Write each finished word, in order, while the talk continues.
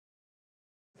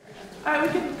All right, we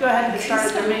can go ahead and get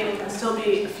started. There may still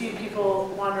be a few people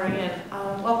wandering in.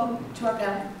 Welcome to our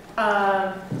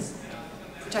panel,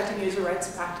 Protecting User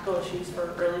Rights, Practical Issues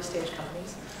for Early Stage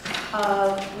Companies.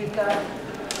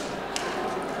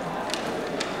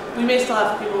 We may still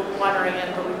have people wandering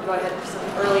in, but we can go ahead with some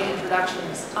early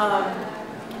introductions.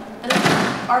 And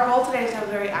our goal today is to have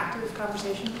a very active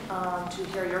conversation, to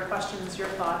hear your questions, your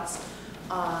thoughts.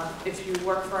 If you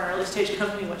work for an early stage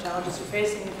company, what challenges you're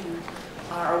facing, if you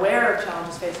are aware of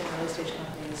challenges facing early stage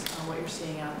companies, what you're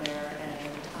seeing out there, and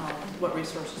what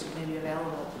resources may be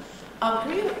available.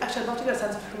 Actually, I'd love to get a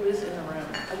sense of who is in the room.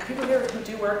 Are there people here who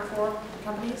do work for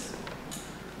companies?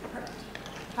 Perfect.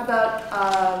 How about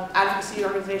advocacy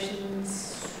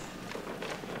organizations?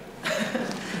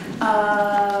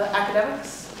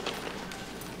 Academics?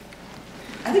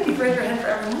 I think you've raised your hand for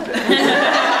everyone.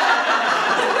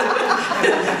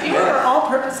 You are all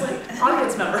purposely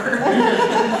audience member.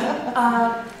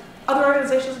 Other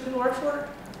organizations that people work for?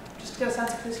 Just to get a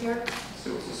sense of who's here.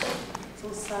 Civil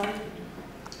society.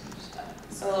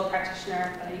 Solo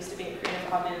practitioner, but I used to be at Creative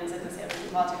Commons and the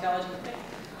Cyberlaw law technology company.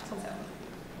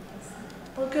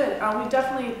 Well, good. We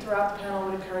definitely, throughout the panel,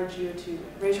 would encourage you to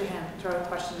raise your hand, throw in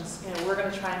questions. We're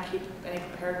going to try and keep any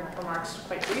prepared remarks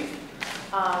quite brief.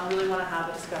 Really want to have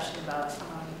a discussion about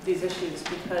these issues,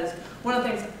 because one of the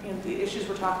things, the issues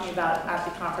we're talking about at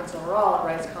the conference overall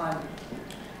at RightsCon,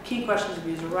 key questions of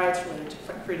user rights related to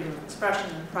freedom of expression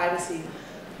and privacy.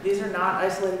 These are not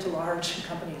isolated to large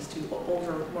companies, to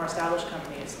older, more established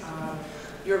companies.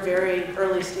 Your very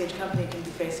early stage company can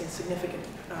be facing significant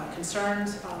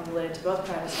concerns related to both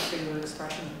privacy, freedom of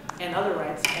expression, and other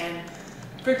rights, and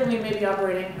frequently may be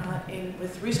operating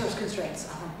with resource constraints,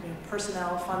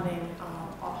 personnel, funding,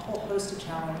 a whole host of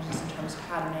challenges in terms of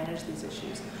how to manage these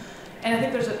issues. And I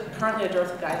think there's currently a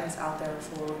dearth of guidance out there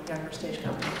for younger stage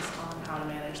companies on how to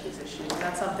manage these issues. And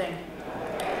that's something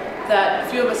that a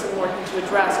few of us have been working to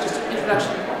address. Just an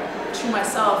introduction to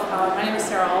myself. My name is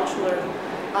Altschuller.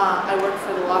 I work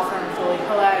for the law firm Foley,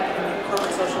 Hoag in the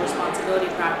corporate social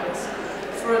responsibility practice.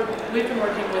 We've been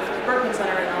working with the Berkman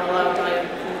Center, and I'll allow Dalia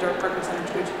from the Berkman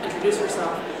Center to introduce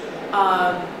herself,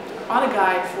 on a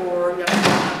guide for young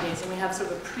companies. And we have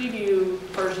sort of a preview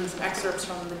versions and excerpts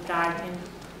from the guide in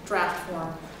draft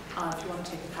form, if you want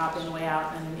to take a copy on the way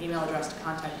out, and an email address to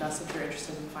contact us if you're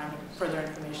interested in finding further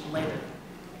information later.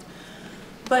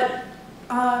 But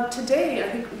today, I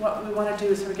think what we want to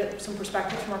do is sort of get some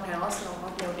perspective from our panelists, and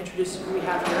I'll introduce who we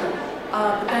have here.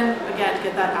 But then, again,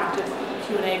 get that active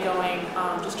Q&A going,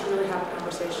 just to really have a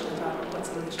conversation about what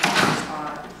some of the challenges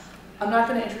are. I'm not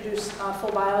going to introduce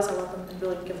full bios. I'll let them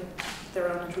really give their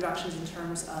own introductions in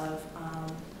terms of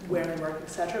where they work,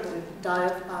 etc. But we have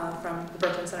Dalia from the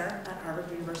Berkman Center at Harvard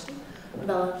University,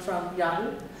 Ebele from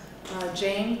Yahoo,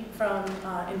 Jane from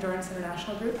Endurance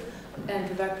International Group, and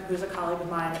Vivek, who's a colleague of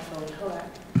mine at Foley Hoag.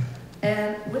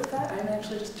 And with that, I'm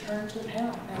actually just turn to the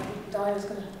panel, and Dalia is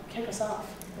going to kick us off.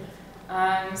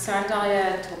 So I'm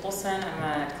Dalia Topelson. I'm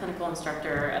a clinical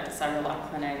instructor at the Cyberlaw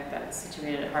clinic that's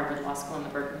situated at Harvard Law School in the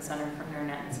Berkman Center for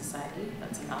Internet and Society.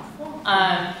 That's a mouthful.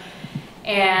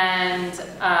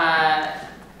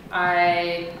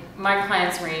 My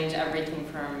clients range everything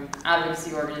from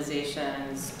advocacy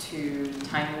organizations to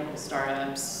tiny little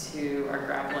startups who are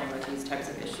grappling with these types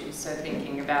of issues. So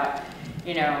thinking about,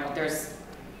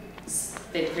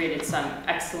 they've created some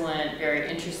excellent, very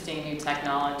interesting new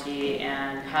technology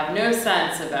and have no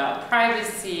sense about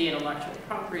privacy, intellectual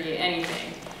property,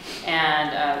 anything.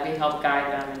 And we help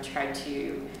guide them and try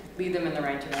to lead them in the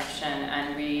right direction.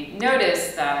 And we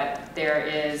notice that there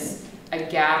is a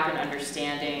gap in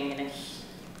understanding and a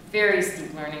very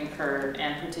steep learning curve,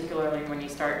 and particularly when you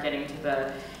start getting to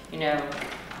the,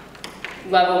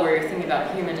 level where you're thinking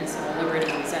about human and civil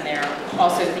liberties, and they're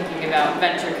also thinking about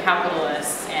venture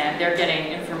capitalists, and they're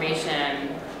getting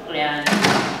information and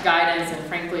guidance and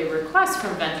frankly requests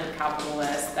from venture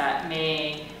capitalists that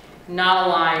may not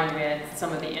align with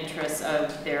some of the interests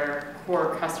of their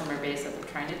core customer base that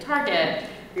they're trying to target.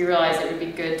 We realized it would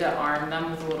be good to arm them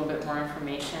with a little bit more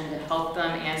information to help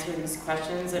them answer these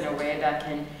questions in a way that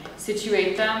can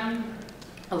situate them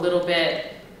a little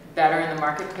bit better in the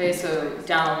marketplace, so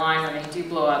down the line when they do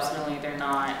blow up, suddenly they're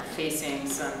not facing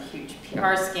some huge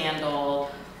PR scandal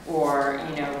or,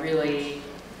 really,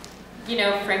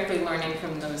 frankly learning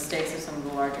from the mistakes of some of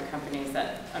the larger companies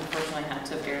that unfortunately had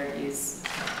to bear these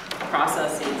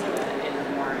processes in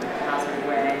a more hazard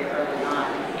way early on.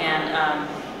 And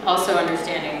also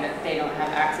understanding that they don't have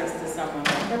access to someone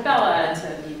like Ebele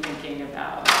to be thinking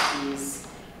about these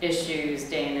issues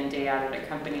day in and day out at a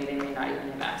company. They may not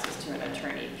even have access to an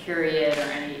attorney, period,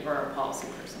 or a policy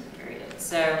person, period.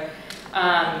 So,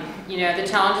 you know, the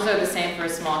challenges are the same for a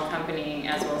small company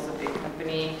as well as a big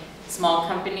company. Small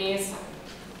companies,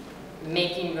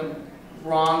 making the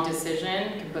wrong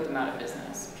decision can put them out of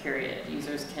business, period.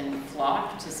 Users can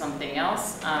flock to something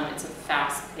else. It's a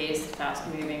fast-paced,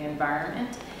 fast-moving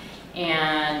environment.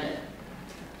 And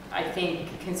I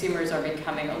think consumers are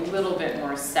becoming a little bit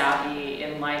more savvy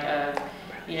in light of,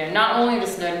 you know, not only the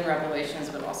Snowden revelations,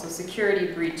 but also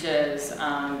security breaches.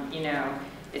 You know,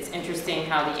 it's interesting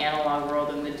how the analog world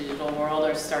and the digital world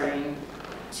are starting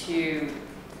to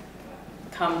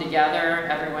come together.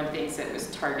 Everyone thinks it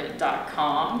was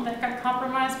Target.com that got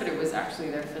compromised, but it was actually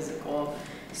their physical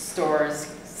stores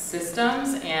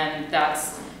systems, and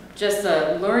that's just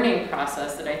a learning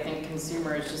process that I think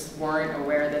consumers just weren't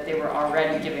aware that they were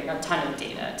already giving a ton of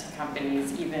data to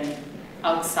companies, even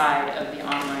outside of the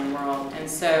online world. And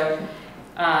so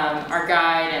our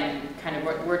guide and kind of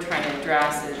what we're trying to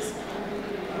address is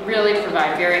really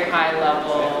provide very high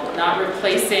level, not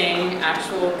replacing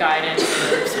actual guidance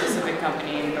for a specific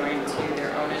company and going to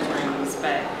their own attorneys,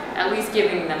 but at least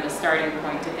giving them a starting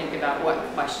point to think about what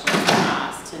questions to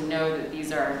ask, to know that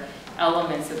these are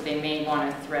elements that they may want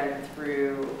to thread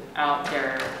throughout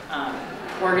their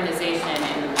organization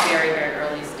in the very, very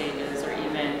early stages or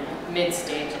even mid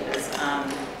stages.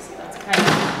 So that's kind of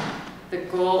the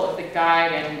goal of the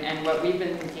guide and what we've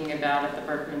been thinking about at the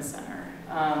Berkman Center.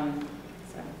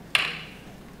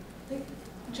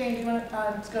 Jane, do you want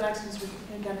to go next and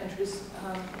again introduce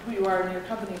who you are in your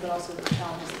company, but also the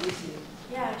challenges that you see?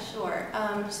 Yeah, sure.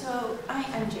 So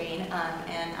I'm Jane,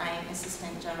 and I'm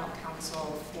Assistant General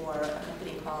Counsel for a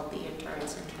company called the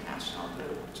Moderators International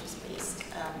Group, which is based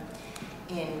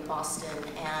in Boston,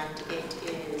 and it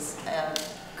is a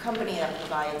company that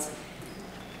provides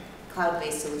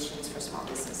cloud-based solutions for small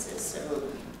businesses. So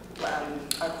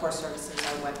our core services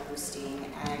are web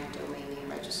hosting and domain name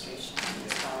registration,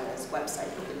 as well as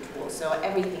website building tools. So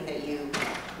everything that you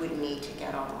would need to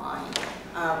get online.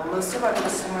 Most of our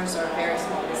customers are very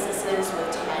small businesses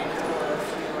with 10 or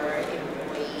fewer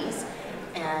employees,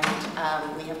 and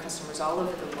we have customers all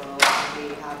over the world.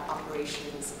 We have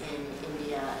operations in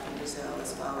India and Brazil,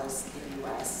 as well as the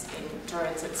US.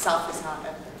 Endurance itself is not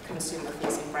a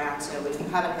consumer-facing brand, so if you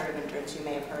haven't heard of Endurance, you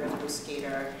may have heard of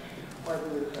HostGator or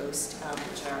Bluehost,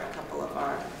 which are a couple of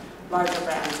our larger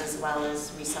brands, as well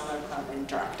as Reseller Club and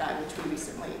DirectEye, which we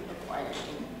recently acquired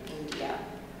in India.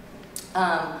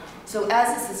 So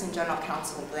as Assistant General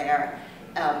Counsel there,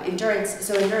 Endurance was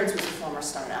a former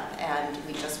startup, and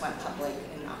we just went public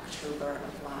in October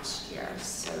of last year.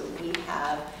 So we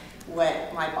have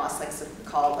what my boss likes to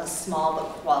call a small but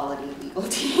quality legal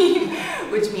team,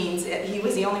 which means he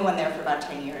was the only one there for about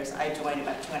 10 years. I joined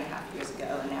about 2.5 years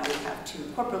ago, and now we have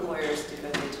 2 corporate lawyers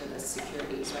devoted to the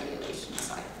securities regulation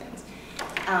side of things.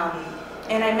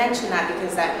 And I mention that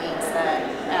because that means that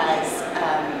as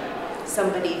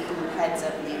somebody who heads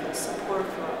up legal support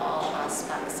for all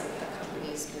aspects of the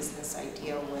company's business, I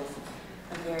deal with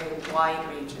a very wide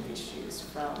range of issues,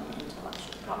 from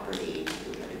intellectual property to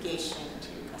litigation to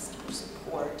customer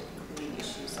support, including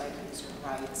issues like user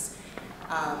rights,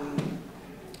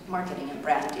 marketing and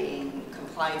branding,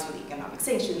 compliance with economic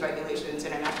sanctions regulations,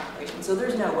 international operations. So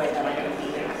there's no way that I can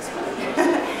be an expert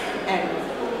and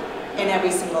in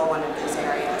every single one of those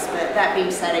areas. But that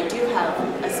being said, I do have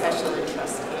a special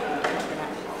interest in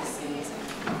internet policies,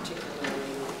 and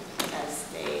particularly as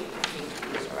they pertain to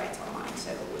user rights online.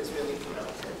 So I was really thrilled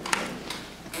to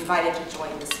be invited to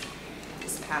join this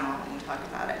panel and talk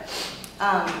about it.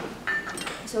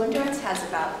 So Endurance has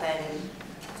about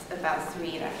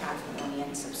 3.5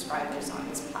 million subscribers on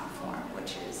this platform,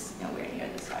 which is nowhere near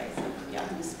the size of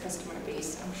Yahoo's customer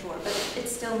base, I'm sure. But it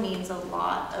still means a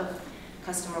lot of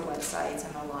customer websites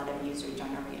and a lot of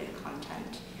user-generated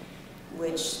content,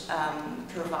 which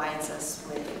provides us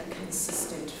with a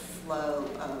consistent flow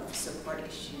of support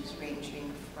issues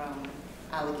ranging from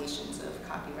allegations of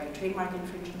copyright trademark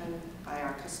infringement by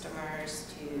our customers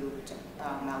to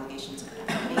allegations of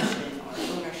defamation or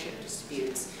ownership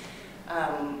disputes,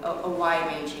 a wide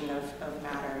ranging of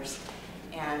matters.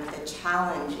 And the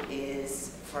challenge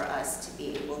is for us to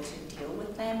be able to deal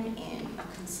with them in a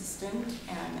consistent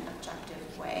and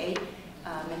objective way,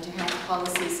 and to have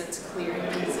policies that's clear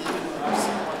and easy for our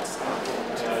support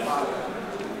staff to follow.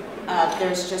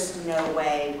 There's just no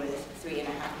way with 3.5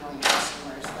 million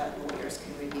customers that lawyers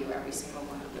can review every single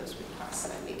one of those requests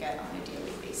that we get on a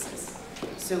daily basis.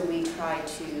 So we try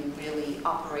to really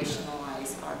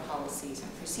operationalize our policies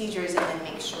and procedures and then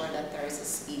make sure that there is a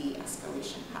speedy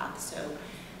escalation path. So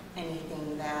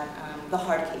anything that the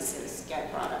hard cases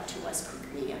get brought up to us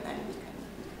quickly, and then we can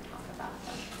talk about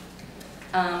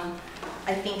them.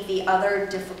 I think the other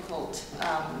difficult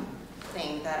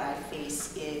thing that I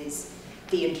face is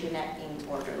the internet being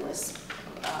borderless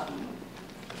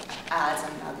adds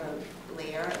another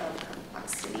layer of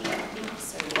complexity, I think.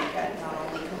 So you get not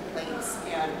only complaints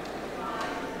and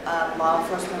law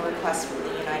enforcement requests from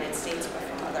the United States, but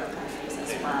from other countries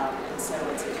as well. And so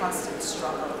it's a constant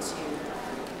struggle to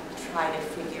try to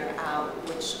figure out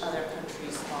which other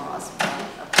countries' laws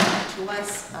apply to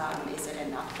us. Is it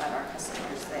enough that our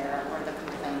customer's there, or the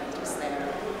complainant is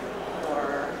there,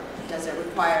 or does it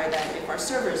require that if our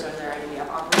servers are there and we have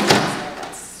operations there,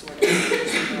 that's sort of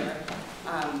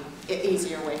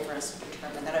easier way for us to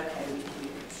determine that, okay, we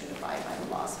should abide by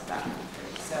the laws of that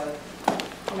country. So,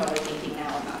 you know, we're thinking now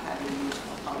about having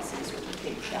regional policies, which I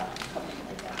think company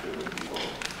like that will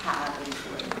have, and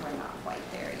we're not quite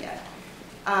there yet.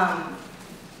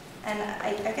 And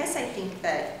I guess I think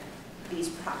that these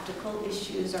practical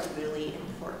issues are really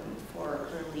important for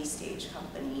early stage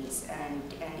companies and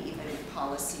even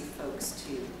policy folks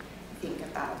to think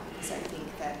about, because I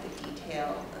think that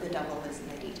the devil is in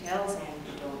the details, and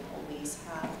you don't always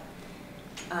have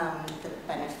the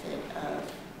benefit of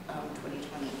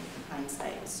 2020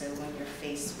 hindsight. So when you're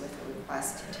faced with a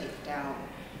request to take down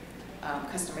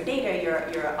customer data,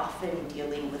 you're often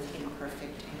dealing with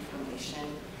imperfect information.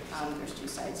 There's two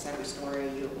sides to every story.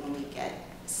 You only get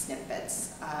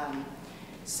snippets.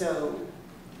 So,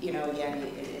 you know, again,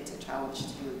 it's a challenge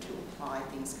to apply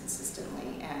things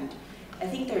consistently. And I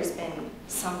think there's been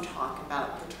some talk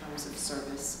about the terms of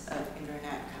service of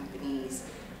internet companies,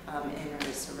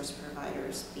 internet service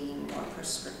providers being more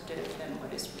prescriptive than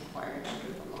what is required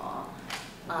under the law.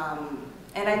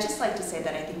 And I'd just like to say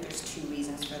that I think there's two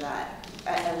reasons for that,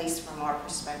 at least from our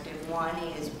perspective. One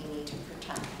is we need to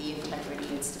protect the integrity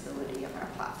and stability of our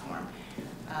platform.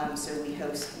 So we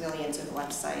host millions of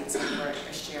websites, and we're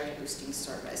a shared hosting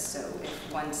service. So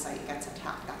if one site gets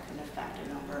attacked, that can affect a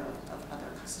number of other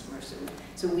customers.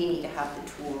 So we need to have the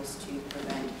tools to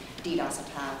prevent DDoS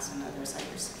attacks and other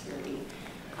cybersecurity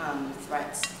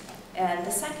threats. And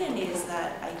the second is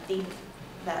that I think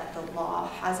that the law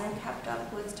hasn't kept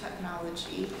up with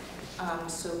technology.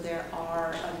 So there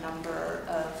are a number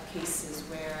of cases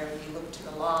where we look to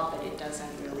the law, but it doesn't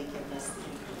really give us the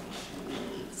information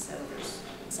we need. So there's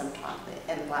some talk that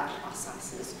NLAC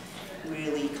process is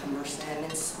really cumbersome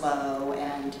and slow,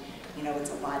 and you know,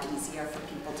 it's a lot easier for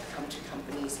people to come to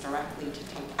companies directly to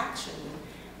take action.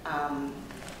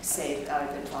 Say,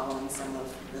 I've been following some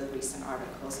of the recent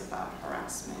articles about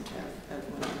harassment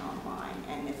of women online,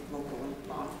 and if local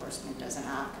law enforcement doesn't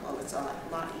act, well, it's a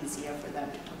lot easier for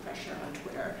them to put pressure on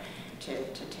Twitter to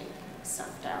take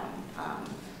stuff down.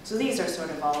 So these are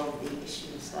sort of all of the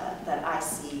issues that I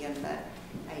see and that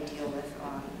I deal with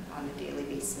on a daily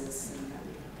basis and that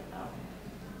we think about.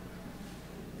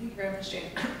 Thank you very much, Jane.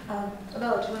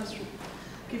 Ebele, do you want to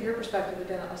give your perspective,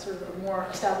 again, a sort of a more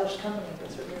established company,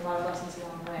 but certainly a lot of lessons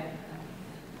along the way?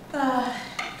 Gosh,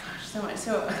 so much.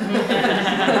 So,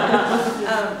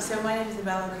 so my name is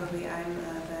Ebele Okobi. I'm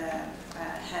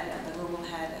the global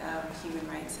head of human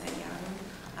rights at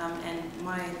Yahoo. And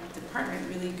my department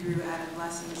really grew out of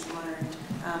lessons learned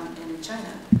in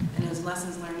China. And it was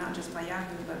lessons learned not just by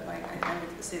Yahoo, but by, I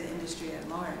would say, the industry at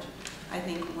large. I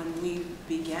think when we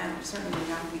began, certainly when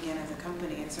Yahoo began as a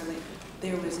company, and certainly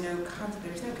there was no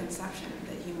conception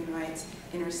that human rights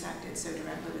intersected so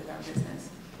directly with our business.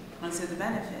 And so the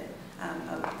benefit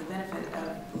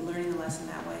of learning the lesson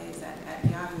that way is that at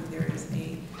Yahoo there is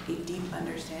a deep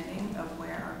understanding of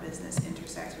where our business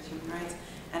intersects with human rights.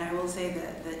 And I will say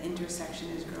that the intersection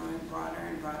is growing broader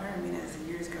and broader. I mean, as the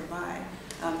years go by,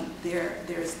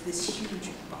 there's this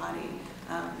huge body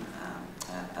of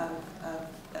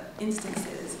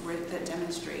instances that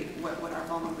demonstrate what our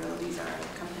vulnerabilities are as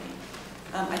a company.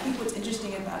 I think what's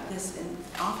interesting about this, and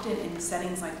often in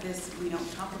settings like this, we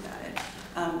don't talk about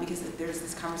it because there's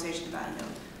this conversation about, you know,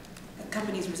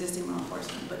 companies resisting law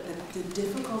enforcement. But the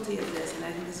difficulty of this, and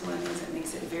I think this is one of the things that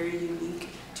makes it very unique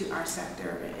to our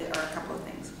sector, are a couple of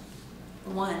things.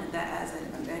 One, that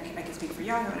I can speak for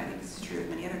Yahoo, and I think this is true of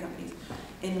many other companies.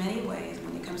 In many ways,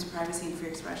 when it comes to privacy and free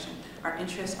expression, our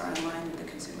interests are in line with the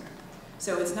consumer.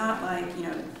 So it's not like, you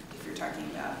know, if you're talking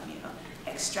about, you know,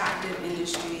 extractive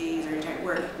industries, or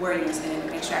where you know, in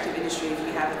an extractive industry, if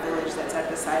you have a village that's at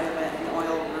the side of an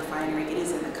oil refinery, it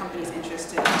is in the company's interest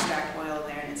to extract oil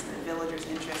there, and it's in the villager's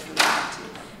interest for that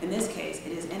to. In this case,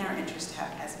 it is in our interest to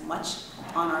have as much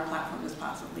on our platform as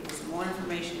possible, because the more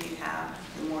information you have,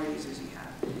 the more users you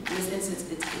have. In this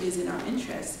instance, it is in our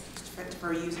interest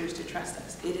for users to trust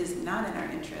us. It is not in our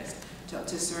interest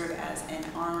to serve as an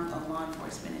arm of law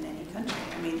enforcement in any country.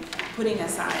 I mean, putting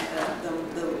aside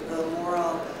the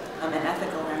moral and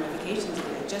ethical ramifications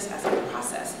of it, just as a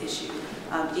process issue,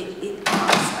 it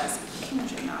costs us a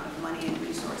huge amount of money and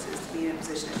resources to be in a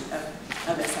position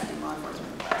of accepting law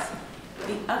enforcement requests.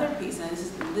 The other piece, and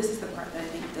this is the part that I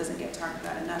think doesn't get talked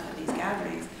about enough at these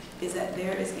gatherings, is that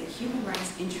there is a human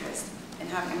rights interest in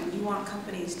having, you want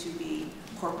companies to be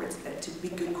corporates, to be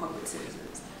good corporate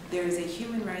citizens. There is a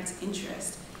human rights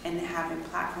interest in having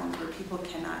platforms where people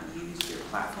cannot use your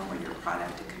platform or your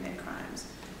product to commit crimes.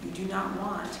 You do not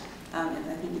want, and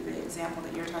I think the example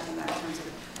that you're talking about in terms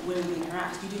of women being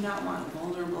harassed, you do not want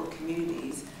vulnerable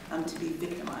communities to be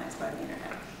victimized by the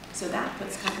internet. So that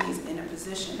puts companies in a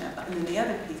position of, and then the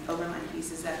other piece, overlying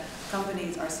piece, is that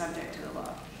companies are subject to the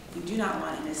law. You do not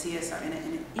want in a CSR, in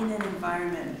an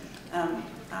environment,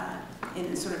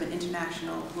 in sort of an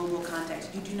international, global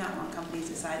context, you do not want companies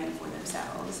deciding for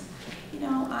themselves. You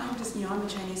know, I'm a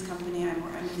Chinese company, I'm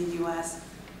in the US,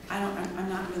 I'm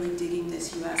not really digging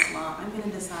this US law, I'm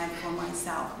gonna decide for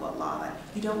myself what law,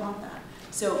 you don't want that.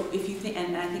 So if you think,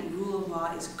 and I think rule of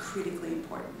law is critically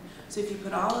important. So if you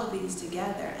put all of these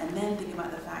together and then think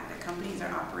about the fact that companies are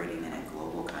operating in a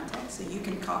global context, so you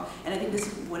can call, and I think this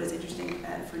is what is interesting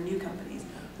for new companies.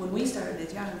 When we started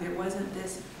at Yahoo, there wasn't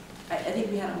this, I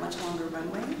think we had a much longer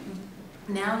runway.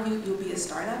 Now you'll be a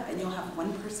startup and you'll have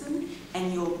one person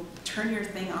and you'll turn your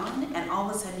thing on and all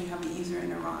of a sudden you have a user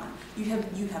in Iran. You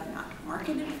have not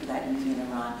marketed for that user in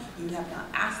Iran, you have not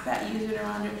asked that user in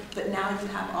Iran, but now you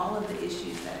have all of the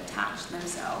issues that attach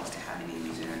themselves to having a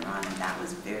user in Iran, and that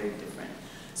was very different.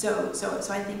 So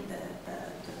I think the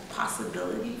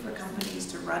possibility for companies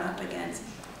to run up against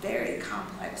very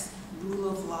complex rule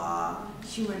of law,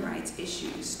 human rights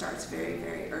issues starts very,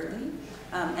 very early.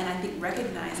 And I think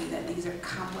recognizing that these are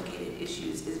complicated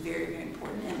issues is very, very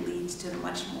important and leads to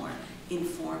much more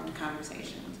informed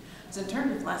conversations. So in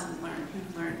terms of lessons learned,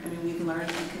 we've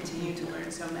learned and continue to learn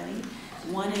so many.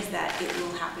 One is that it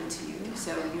will happen to you.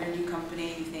 So you're a new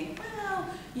company, you think, well,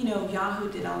 you know, Yahoo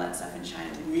did all that stuff in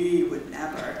China. We would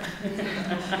never.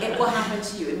 It will happen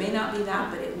to you. It may not be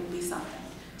that, but it will be something.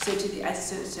 So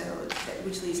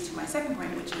which leads to my second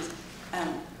point, which is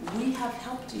we have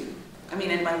helped you. I mean,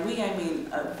 and by we, I mean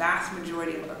a vast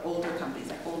majority of older companies,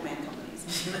 like old man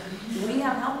companies. We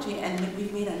have helped you, and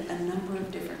we've made a number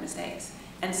of different mistakes.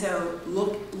 And so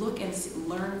look and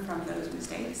learn from those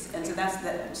mistakes. And so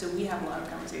so we have a lot of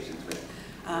conversations with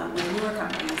newer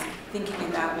companies, thinking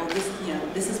about, well,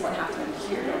 this is what happened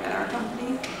here at our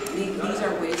company. These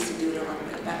are ways to do it a little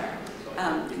bit better.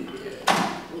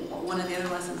 One of the other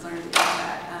lessons learned is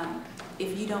that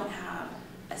if you don't have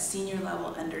a senior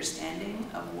level understanding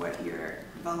of what your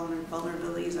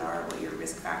vulnerabilities are, what your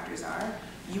risk factors are,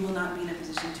 you will not be in a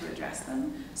position to address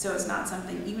them. So it's not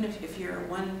something, even if you're a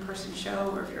one-person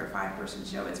show or if you're a five-person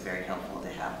show, it's very helpful to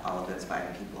have all of those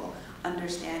 5 people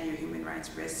understand your human rights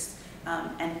risks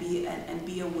and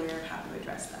be aware of how to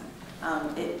address them.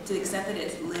 To the extent that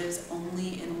it lives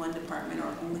only in one department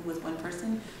or only with one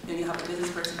person, you have a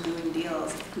business person doing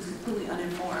deals who's completely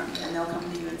uninformed, and they'll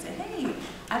come to you and say, hey,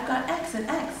 I've got X and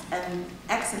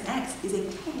X is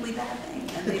a totally bad thing,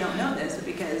 and they don't know this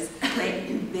because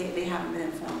they haven't been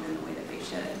informed in the way that they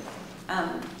should.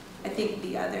 I think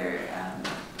the other, I'm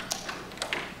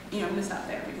going to stop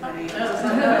there because I know you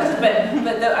have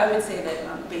but I would say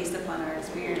that based upon our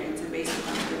experience and based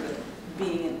upon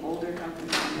being an older company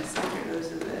in this sector,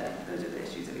 those are the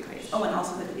issues that we face. Oh, and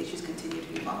also that the issues continue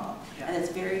to evolve, and it's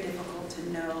very difficult to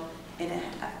know in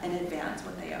advance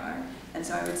what they are. And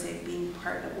so I would say being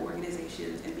part of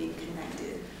organizations and being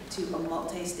connected to a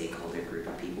multi-stakeholder group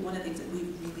of people. One of the things that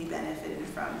we've really benefited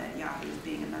from at Yahoo is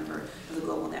being a member of the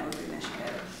Global Network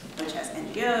Initiative, which has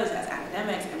NGOs, has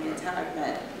academics. I mean, it's how I've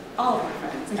met all of our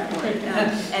friends at work.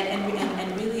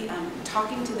 And really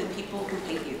talking to the people who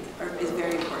hate you is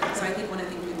very important. So I think one of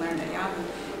the things we learned at Yahoo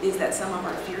is that some of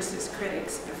our fiercest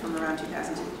critics from around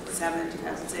 2007,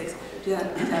 2006,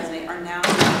 2008 are now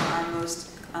our most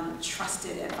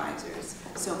trusted advisors.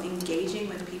 So engaging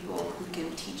with people who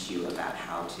can teach you about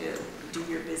how to do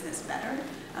your business better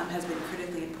has been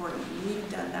critically important. We've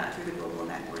done that through the Global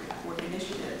Network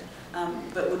Initiative,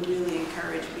 but would really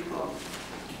encourage people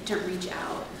to reach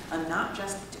out, not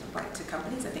just to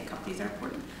companies. I think companies are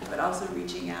important, but also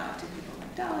reaching out to people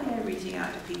like Dalia, reaching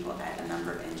out to people at a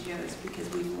number of NGOs, because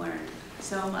we've learned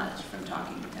so much from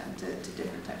talking with them to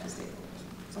different types of stakeholders.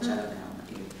 So I'll shut up now.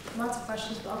 Lots of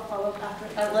questions, but I'll follow up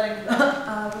after letting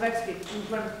Vivek speak. You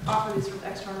want to offer these from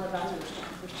external advisors?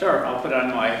 Sure, I'll put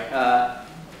on my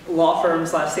law firm /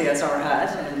 CSR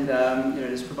hat and you know,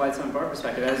 just provide some of our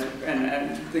perspective.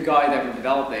 And the guide that we're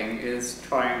developing is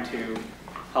trying to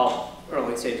help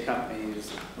early stage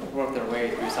companies work their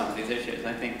way through some of these issues.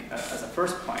 I think as a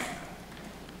first point,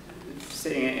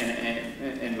 sitting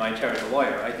in my chair as a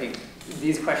lawyer, I think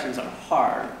these questions are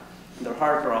hard. They're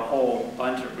hard for a whole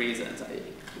bunch of reasons.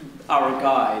 Our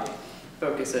guide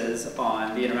focuses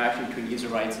on the interaction between user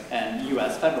rights and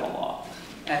US federal law.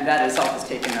 And that itself has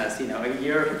taken us, you know, a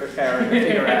year to prepare and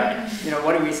figure out, you know,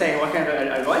 what do we say, what kind of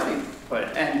advice we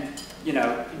put. And, you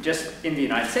know, just in the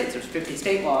United States, there's 50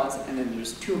 state laws, and then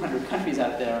there's 200 countries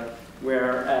out there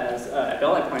where, as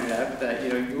Ebele pointed out, that, you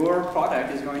know, your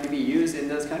product is going to be used in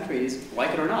those countries,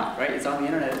 like it or not, right? It's on the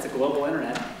internet, it's a global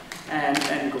internet.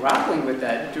 And grappling with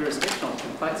that jurisdictional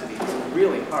complexity is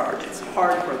really hard. It's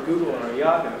hard for Google or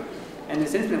Yahoo, and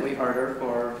it's infinitely harder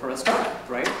for a startup,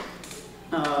 right?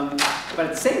 But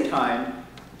at the same time,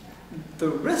 the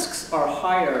risks are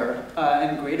higher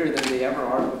and greater than they ever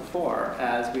are before,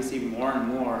 as we see more and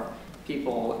more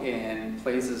people in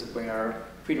places where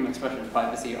freedom of expression and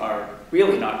privacy are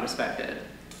really not respected,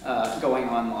 going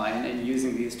online and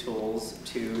using these tools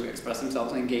to express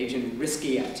themselves and engage in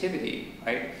risky activity,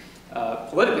 right?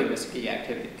 Politically risky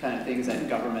activity, kind of things that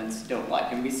governments don't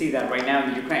like. And we see that right now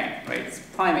in Ukraine, right? It's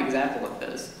a prime example of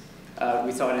this.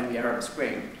 We saw it in the Arab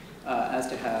Spring, as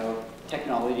to how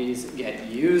technologies get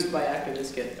used by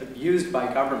activists, get abused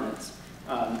by governments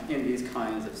in these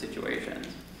kinds of situations.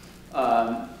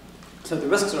 So the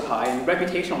risks are high, and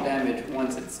reputational damage,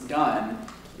 once it's done,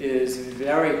 is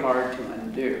very hard to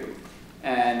undo.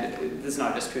 And this is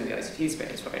not just true in the ICT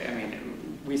space, right? I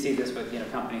mean, we see this with, you know,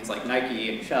 companies like Nike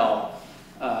and Shell,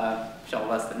 Shell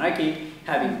less than Nike,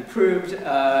 having improved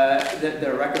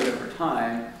their record over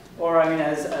time. Or, I mean,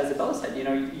 as Ebele said, you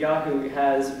know, Yahoo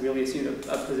has really assumed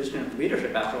a position of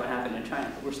leadership after what happened in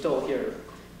China. We're still here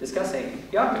discussing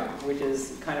Yahoo, which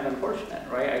is kind of unfortunate,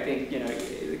 right? I think, you know,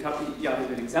 the company Yahoo's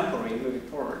been exemplary moving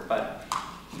forward, but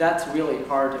that's really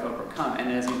hard to overcome.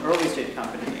 And as an early stage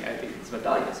company, I think it's what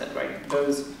Dalia said, right?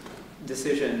 Those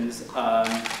decisions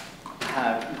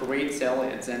have great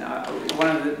salience. And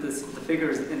one of the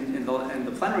figures in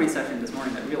the plenary session this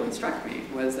morning that really struck me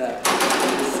was that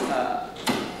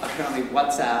apparently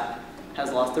WhatsApp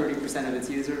has lost 30% of its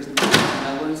users in the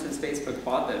Netherlands since Facebook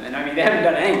bought them. And I mean, they haven't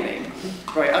done anything,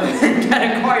 right, other than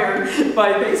get acquired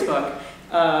by Facebook.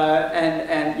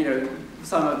 And you know,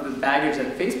 some of the baggage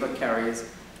that Facebook carries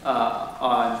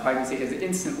on privacy has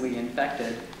instantly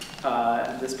infected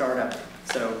the startup.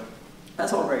 So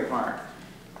that's all very hard.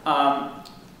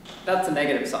 That's the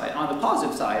negative side. On the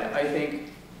positive side, I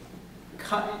think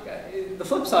the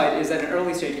flip side is that an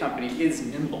early stage company is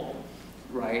nimble,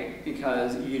 right?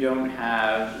 Because you don't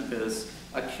have this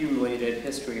accumulated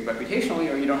history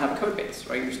reputationally, or you don't have a code base,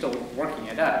 right? You're still working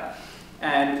it out.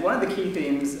 And one of the key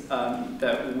themes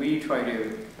that we try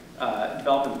to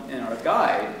develop in our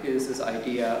guide is this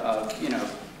idea of, you know,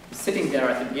 sitting there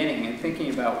at the beginning and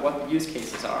thinking about what the use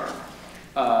cases are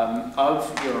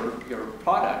of your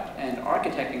product and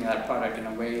architecting that product in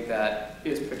a way that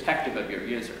is protective of your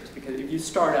users. Because if you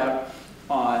start out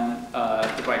on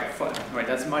the right foot, right,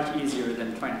 that's much easier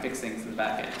than trying to fix things in the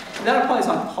back end. And that applies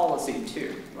on policy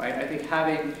too, right? I think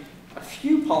having a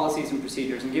few policies and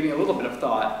procedures and giving a little bit of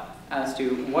thought as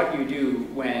to what you do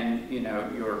when, you know,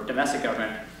 your domestic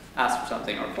government asks for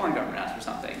something or a foreign government asks for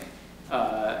something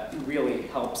really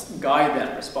helps guide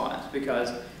that response.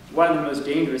 Because one of the most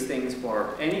dangerous things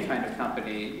for any kind of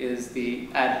company is the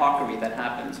ad hocery that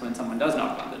happens when someone does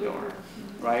knock on the door,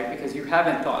 right? Because you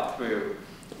haven't thought through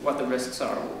what the risks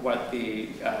are, what the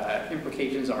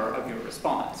implications are of your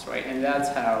response, right? And that's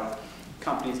how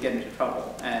companies get into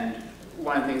trouble. And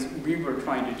one of the things we were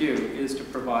trying to do is to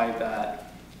provide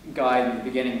that guide in the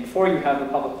beginning, before you have the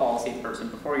public policy person,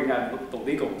 before you have the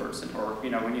legal person, or, you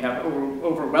know, when you have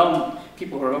overwhelmed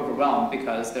people who are overwhelmed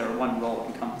because their one role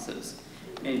encompasses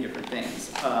many different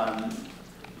things,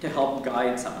 to help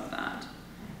guide some of that.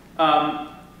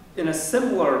 In a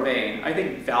similar vein, I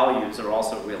think values are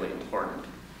also really important.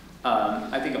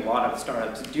 I think a lot of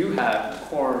startups do have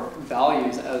core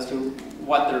values as to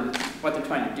what they're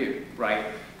trying to do, right?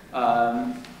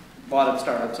 A lot of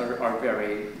startups are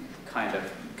very kind of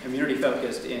community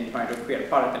focused in trying to create a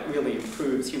product that really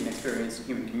improves human experience and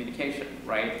human communication,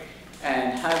 right?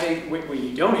 And when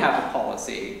you don't have a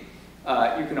policy,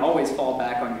 you can always fall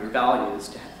back on your values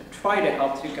to try to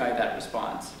help to guide that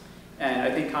response. And I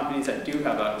think companies that do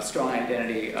have a strong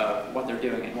identity of what they're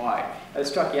doing and why. I was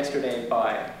struck yesterday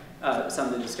by some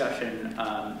of the discussion,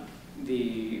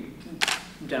 the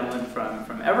gentleman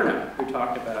from Evernote who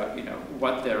talked about, you know,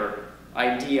 what their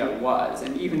idea was.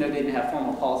 And even though they didn't have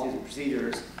formal policies and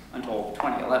procedures until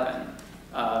 2011,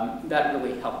 that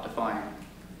really helped define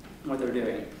what they're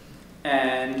doing.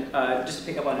 And just to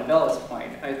pick up on Ebele's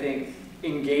point, I think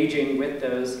engaging with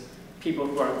those people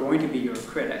who are going to be your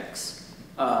critics,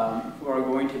 who are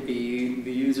going to be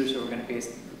the users who are going to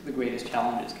face the greatest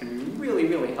challenges, can be really,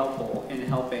 really helpful in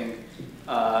helping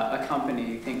a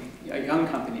young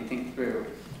company think through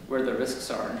where the risks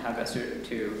are and how best to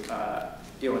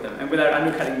deal with them. And without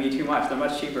undercutting me too much, they're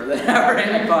much cheaper than our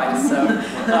advice. So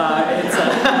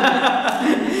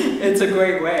it's a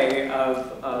great way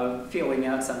of feeling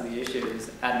out some of the issues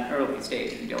at an early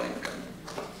stage in dealing with them.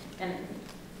 And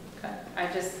I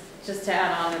just to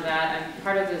add on to that, and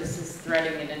part of this is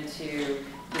threading it into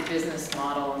the business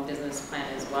model and business plan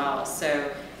as well.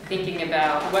 So thinking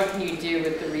about what can you do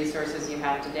with the resources you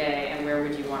have today and where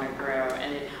would you want to grow,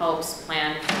 and it helps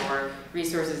plan for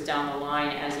resources down the line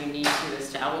as you need to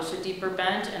establish a deeper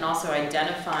bench, and also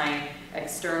identifying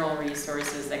external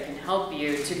resources that can help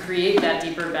you to create that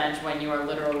deeper bench when you are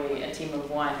literally a team of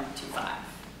 1 to 5,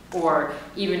 or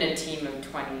even a team of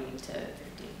 20 to 50.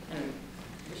 And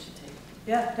we should take.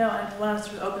 Yeah, no, I want us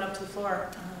to open up to the floor.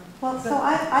 Well, so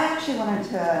I actually wanted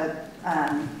to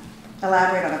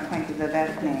elaborate on a point that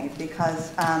Vivek made,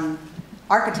 because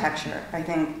architecture, I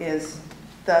think, is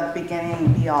the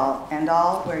beginning, be-all,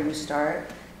 end-all, where you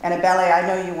start. And Ebele, I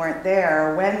know you weren't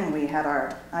there when we had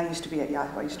I used to be at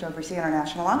Yahoo. I used to oversee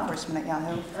international law enforcement at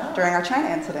Yahoo during our China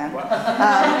incident. So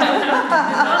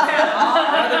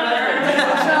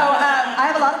I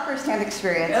have a lot of first-hand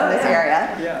experience in this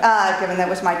area, given that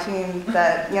was my team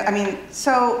that,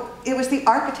 so it was the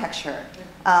architecture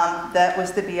that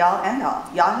was the be-all, end-all.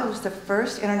 Yahoo was the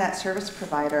first internet service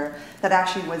provider that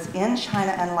actually was in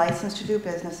China and licensed to do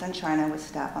business in China with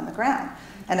staff on the ground.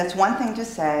 And it's one thing to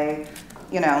say,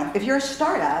 if you're a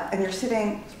startup and you're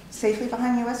sitting safely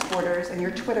behind US borders and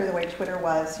your Twitter, the way Twitter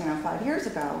was, 5 years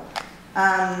ago,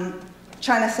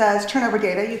 China says, turn over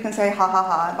data, you can say, ha, ha,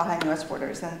 ha, behind US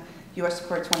borders, and US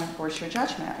courts won't enforce your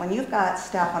judgment. When you've got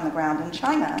staff on the ground in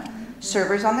China,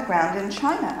 servers on the ground in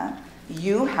China,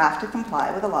 you have to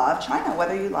comply with the law of China,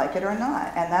 whether you like it or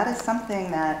not. And that is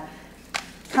something that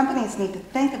companies need to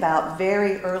think about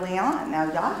very early on.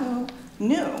 Now, Yahoo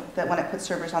knew that when it put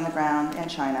servers on the ground in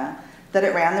China, that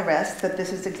it ran the risk that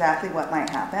this is exactly what might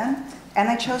happen, and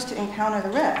they chose to encounter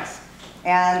the risk.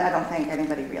 And I don't think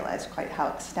anybody realized quite how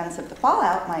extensive the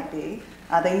fallout might be.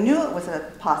 They knew it was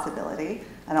a possibility.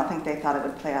 I don't think they thought it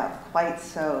would play out quite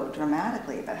so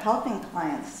dramatically, but helping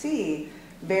clients see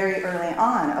very early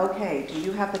on, okay, do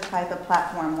you have the type of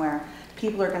platform where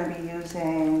people are going to be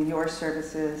using your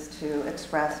services to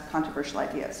express controversial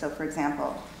ideas? So for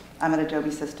example, I'm at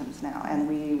Adobe Systems now, and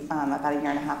we, about a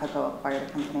year and a half ago, acquired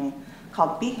a company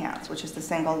called Behance, which is the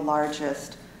single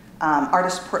largest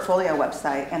artist portfolio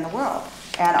website in the world.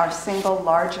 And our single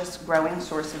largest growing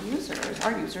source of users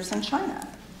are users in China.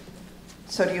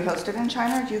 So do you host it in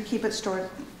China, or do you keep it stored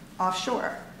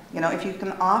offshore? If you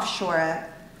can offshore it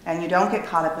and you don't get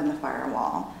caught up in the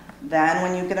firewall, then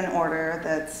when you get an order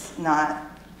that's not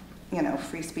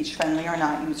free speech friendly or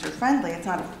not user friendly, it's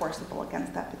not enforceable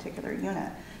against that particular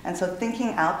unit. And so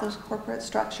thinking out those corporate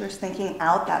structures, thinking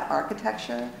out that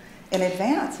architecture in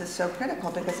advance is so critical,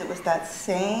 because it was that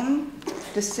same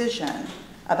decision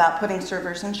about putting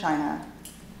servers in China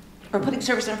or putting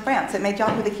servers in France that made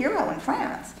Yahoo the hero in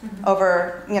France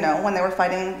over, when they were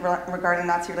fighting regarding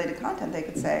Nazi-related content. They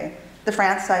could say, the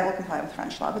France site will comply with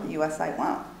French law, but the US site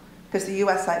won't, because the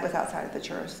US site was outside of the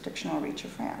jurisdictional reach of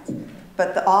France.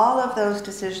 But all of those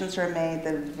decisions are made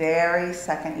the very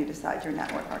second you decide your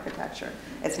network architecture.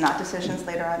 It's not decisions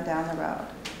later on down the road.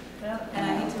 Yeah. And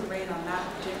I need to rate on that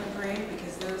particular grade,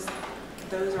 because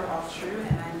those are all true,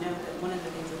 and I know that one of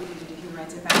the things that we need to do human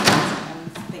rights evaluations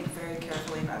and think very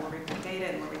carefully about where we put data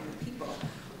and where we put people.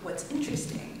 What's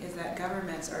interesting is that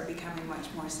governments are becoming much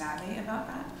more savvy about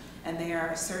that, and they are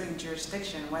asserting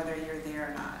jurisdiction whether you're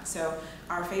there or not. So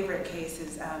our favorite case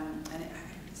is, and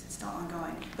it's still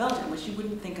ongoing, Belgium, which you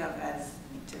wouldn't think of as,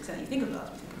 to the extent you think of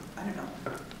Belgium, you think of, I don't know,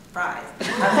 fries or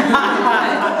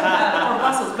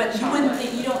Brussels, but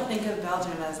you don't think of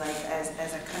Belgium as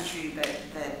a country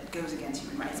that goes against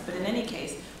human rights. But in any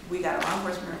case, we got a law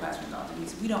enforcement request from Belgium.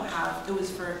 So we don't have, it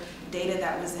was for data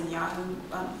that was in Yahoo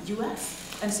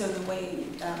US. And so the way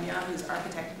Yahoo is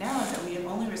architected now is that we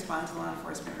only respond to law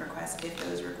enforcement requests if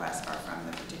those requests are from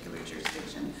the particular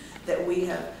jurisdiction that we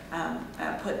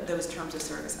have put those terms of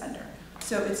service under.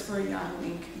 So it's for a Yahoo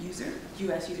Inc. user,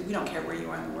 US user. We don't care where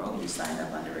you are in the world. You signed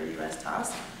up under a US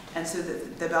TOS. And so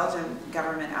the Belgian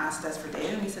government asked us for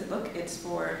data, and we said, look, it's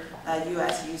for a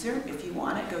US user. If you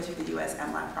want it, go through the US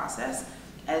MLAT process.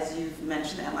 as you've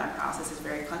mentioned, the MLAT process is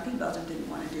very clunky. Belgium didn't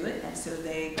want to do it, and so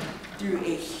they threw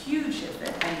a huge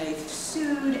fit, and they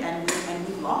sued, and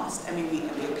we lost. I mean, we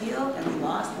appealed, and we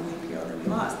lost, and we appealed, and we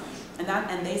lost.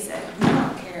 And they said, we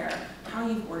don't care how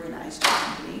you've organized your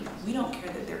company. We don't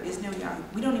care that there is no Yahoo.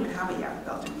 We don't even have a Yahoo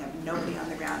Belgium. We have nobody on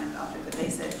the ground in Belgium. But they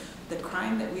said, the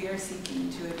crime that we are seeking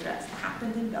to address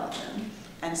happened in Belgium,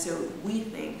 and so we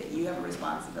think that you have a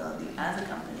responsibility as a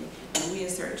company, and we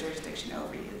assert jurisdiction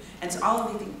over you. And so all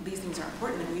of these things are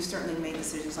important, and we've certainly made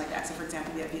decisions like that. So for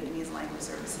example, we have Vietnamese language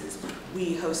services.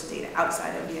 We host data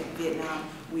outside of Vietnam.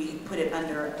 We don't put it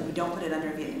under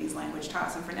Vietnamese language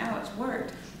talks, and for now it's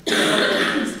worked. But one of the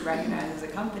things to recognize as a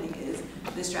company is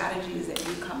the strategies that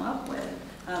you come up with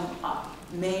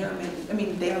may or may, I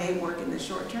mean, they may work in the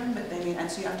short term, but they may, and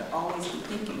so you have to always be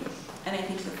thinking. And I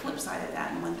think the flip side of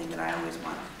that, and one thing that I always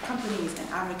want companies and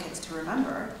advocates to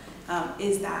remember,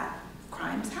 is that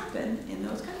crimes happen in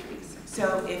those countries.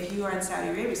 So if you are in Saudi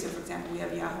Arabia, so for example, we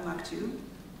have Yahoo Maktub.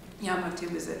 Yahoo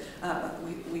Maktub is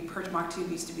we purged Maktub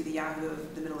used to be the Yahoo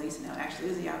of the Middle East, and now actually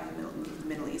it is a Yahoo of the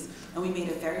Middle East. And we made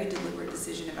a very deliberate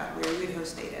decision about where we would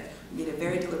host data. We made a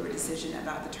very deliberate decision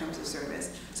about the terms of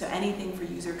service. So anything for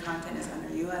user content is under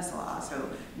US law. So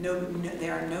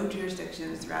there are no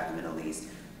jurisdictions throughout the Middle East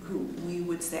who we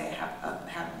would say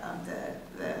have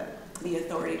the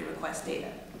authority to request data.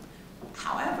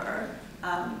 However,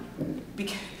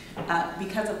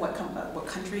 because of what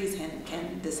countries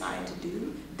can decide to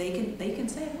do, they can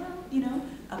say, well, you know,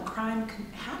 a crime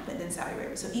happened in Saudi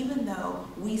Arabia. So even though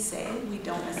we say we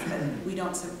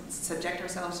don't subject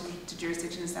ourselves to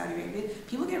jurisdiction in Saudi Arabia,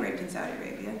 people get raped in Saudi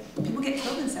Arabia, people get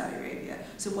killed in Saudi Arabia.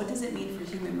 So what does it mean for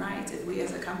human rights if we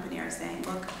as a company are saying,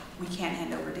 look, we can't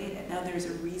hand over data? Now there's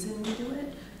a reason we do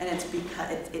it, and it's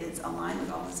because it is aligned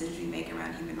with all the decisions we make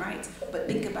around human rights. But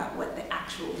think about what the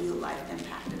actual real life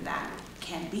impact of that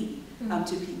can be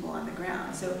to people on the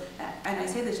ground. So, and I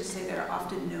say this just to say there are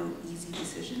often no easy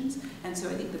decisions, and so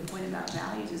I think the point about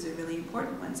values is a really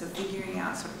important one. So figuring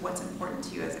out sort of what's important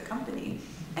to you as a company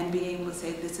and being able to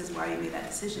say this is why you made that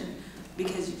decision,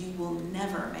 because you will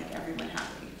never make everyone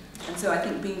happy. And so I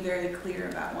think being very clear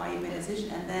about why you made a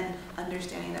decision, and then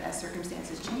understanding that as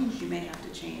circumstances change, you may have to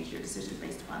change your decision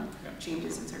based upon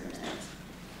changes in circumstance.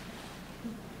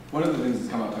 One of the things that's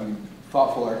come up, I mean,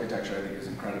 thoughtful architecture I think is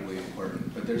incredibly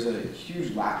important, but there's a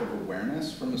huge lack of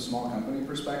awareness from a small company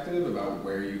perspective about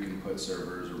where you can put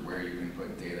servers or where you can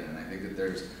put data. And I think that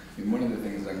there's, I mean, one of the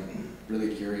things I'm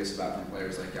really curious about from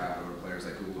players like Yahoo or players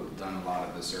like Google who have done a lot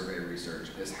of the survey research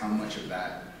is how much of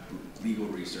that legal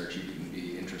research you can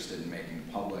be interested in making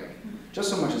public, just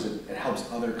so much as it helps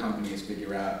other companies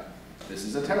figure out this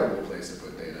is a terrible place to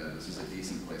put data, this is a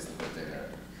decent place to put data.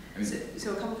 I mean,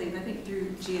 so a couple things. I think through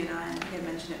GNI, I think I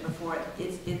mentioned it before,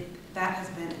 that has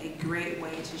been a great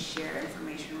way to share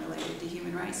information related to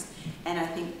human rights. And I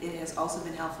think it has also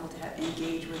been helpful to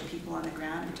engage with people on the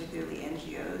ground, particularly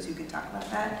NGOs who can talk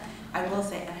about that. I will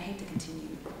say, and I hate to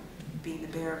continue being the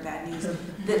bearer of bad news,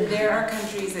 that there are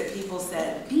countries that people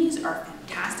said, these are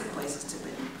fantastic places to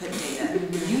put data.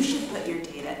 You should put your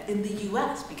data in the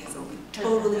US because it'll be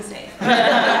totally safe.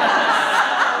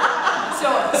 So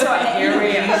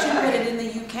you should put it in the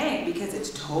UK because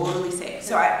it's totally safe.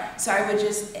 So I would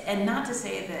just, and not to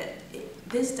say that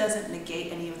this doesn't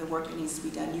negate any of the work that needs to be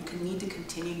done. You can need to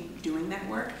continue doing that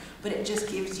work, but it just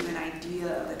gives you an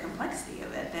idea of the complexity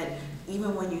of it, that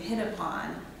even when you hit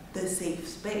upon the safe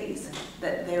space,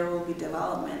 that there will be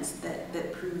developments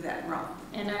that prove that wrong.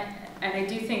 And I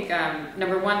do think,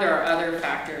 number one, there are other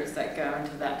factors that go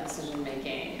into that decision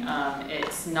making.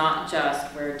 It's not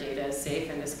just where data is safe,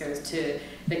 and this goes to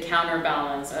the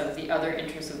counterbalance of the other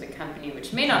interests of the company,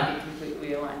 which may not be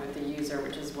completely aligned with the user,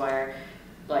 which is where,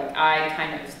 like, I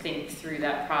kind of think through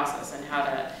that process and how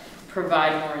to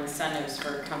provide more incentives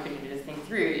for a company to think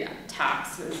through. Yeah,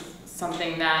 tax is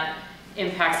something that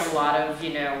impacts a lot of,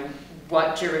 you know,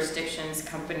 what jurisdictions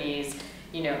companies,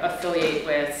 you know, affiliate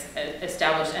with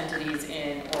established entities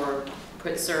in or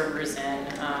put servers in,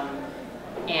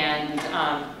 and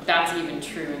that's even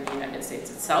true in the United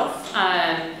States itself.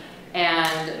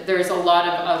 And there's a lot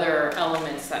of other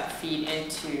elements that feed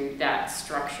into that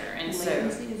structure. And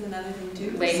latency is another thing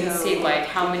too. Latency, so like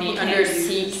how many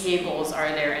undersea cables are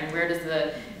there, and where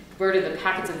do the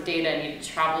packets of data need to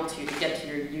travel to get to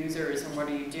your users, and what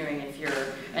are you doing if you're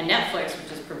a Netflix,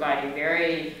 which is providing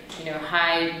very, you know,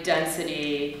 high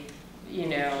density, you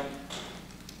know,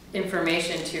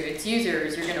 information to its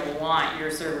users. You're going to want your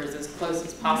servers as close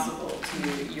as possible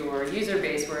to your user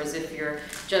base, whereas if you're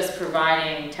just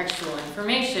providing textual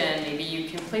information, maybe you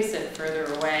can place it further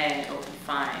away and it'll be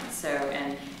fine. So,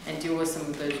 and deal with some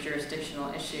of those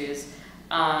jurisdictional issues.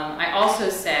 I also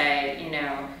say, you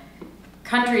know,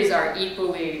 countries are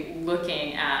equally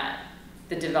looking at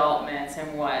the developments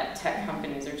and what tech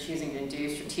companies are choosing to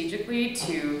do strategically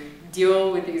to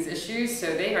deal with these issues. So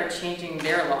they are changing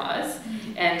their laws,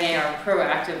 and they are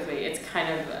proactively, it's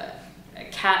kind of a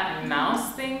cat and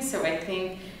mouse thing. So I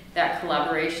think that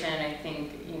collaboration, I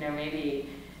think, you know, maybe,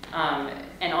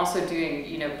 and also doing,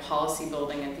 you know, policy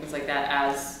building and things like that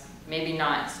as maybe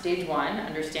not stage one,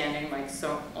 understanding like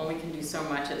so only can do so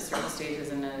much at certain stages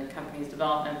in a company's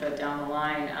development, but down the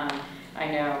line, I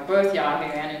know both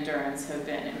Yahoo and Endurance have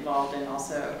been involved in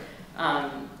also,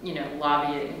 you know,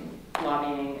 lobbying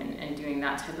and doing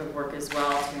that type of work as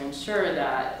well to ensure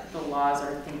that the laws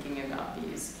are thinking about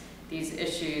these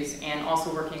issues, and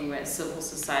also working with civil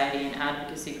society and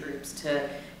advocacy groups to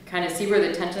kind of see where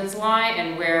the tensions lie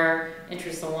and where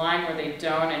interests align, where they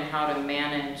don't, and how to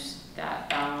manage that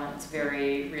balance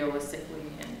very realistically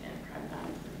and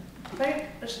pragmatically. Okay,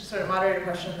 that's just sort of moderator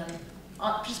question then.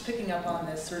 Just picking up on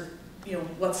this sort of, you know,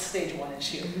 what's stage one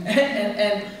issue,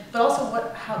 but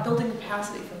also how building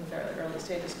capacity from the very early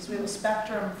stages, because we have a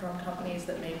spectrum from companies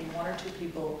that may be 1 or 2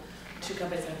 people to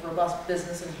companies that have robust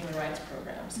business and human rights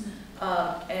programs.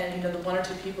 And you know, the 1 or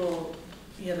 2 people,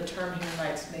 you know, the term human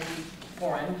rights may be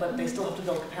foreign, but they still have to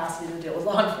build capacity to deal with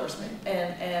law enforcement.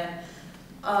 And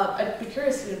I'd be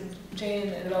curious, you know, Jane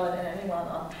and Ebele and anyone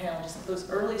on the panel, just those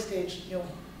early stage, you know,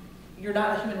 you're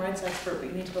not a human rights expert, but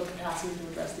you need to build capacity to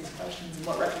address these questions and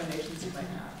what recommendations you might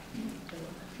have.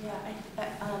 Yeah,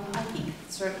 I think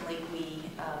certainly we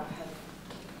have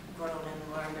grown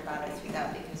and learned about it through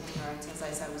that, because Endurance, as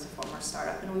I said, was a former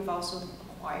startup, and we've also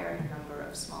acquired a number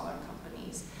of smaller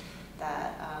companies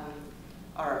that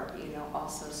are, you know,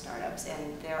 also startups,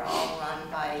 and they're all run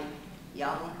by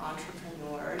young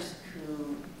entrepreneurs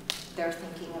who they're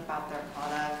thinking about their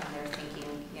product, and they're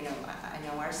thinking, you know, I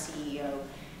know our CEO,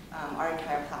 our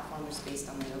entire platform was based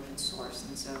on the open source,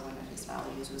 and so one of his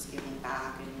values was giving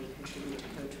back, and we contribute to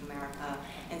Go to America,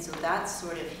 and so that's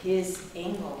sort of his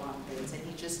angle on things, and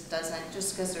he just doesn't,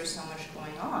 just because there's so much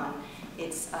going on,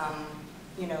 it's,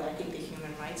 you know, I think the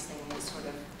human rights thing has sort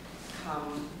of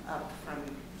come up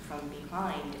from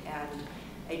behind, and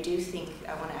I do think,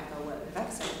 I want to echo what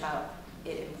Vivek said about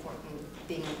it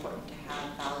being important to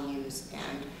have values,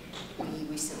 and we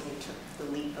recently took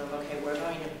the leap of, okay, we're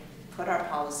going to put our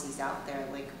policies out there,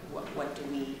 like what do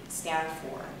we stand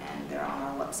for, and they're on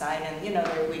our website, and you know,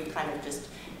 we've kind of just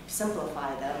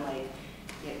simplified them, like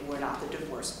we're not the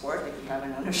divorce court, if you have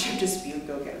an ownership dispute,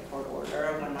 go get a court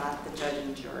order, we're not the judge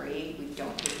and jury, we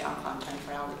don't take down content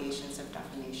for allegations of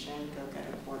defamation, go get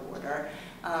a court order.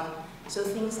 So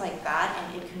things like that,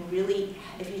 and it can really,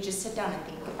 if you just sit down and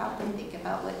think about them, think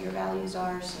about what your values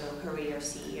are. So Hoag, our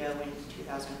CEO in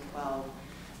 2012,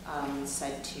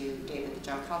 said to David, the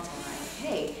General Counsel, and I,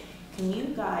 hey, can you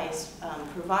guys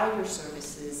provide your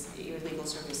services, your legal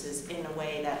services, in a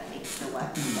way that makes the web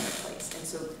a better place? And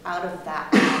so out of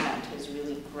that comment has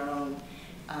really grown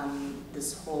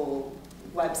this whole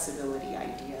web civility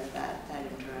idea that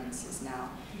Endurance is now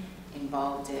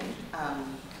involved in.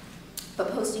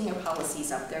 But posting your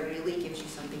policies up there really gives you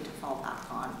something to fall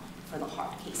back on for the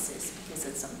hard cases, because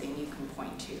it's something you can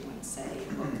point to and say,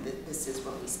 look, this is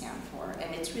what we stand for.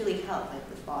 And it's really helped, like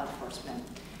with law enforcement.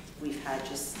 We've had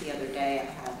just the other day,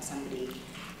 I had somebody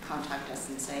contact us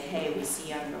and say, hey, we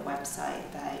see on your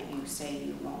website that you say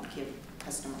you won't give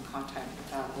customer contact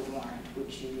without a warrant.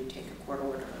 Would you take a court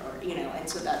order? Or, you know, and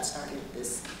so that started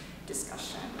this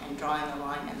discussion, and drawing a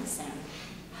line in the sand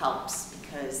helps,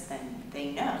 because then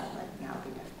they know, like now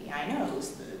the FBI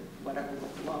knows, whatever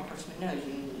the law enforcement knows,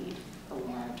 you need a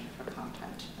warrant for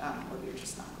content, or you're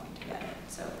just not going to get it.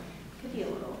 So it could be a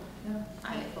little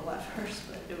painful at first,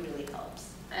 but it really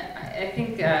helps. I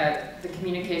think the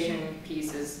communication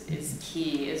piece is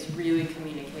key, is really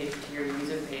communicating to your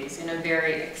user base in a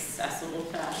very accessible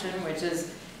fashion, which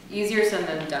is easier said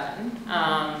than done.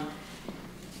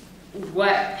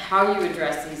 How you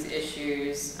address these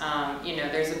issues, you know,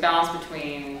 there's a balance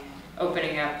between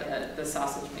opening up the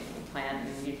sausage making plant,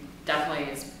 and you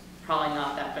definitely, it's probably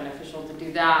not that beneficial to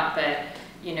do that, but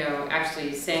you know,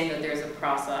 actually saying that there's a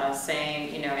process,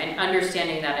 saying, you know, and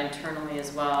understanding that internally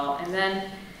as well, and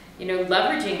then, you know,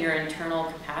 leveraging your internal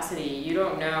capacity. You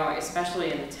don't know,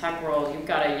 especially in the tech world, you've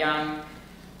got a young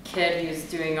kid who's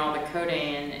doing all the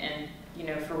coding and you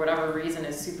know, for whatever reason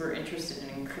is super interested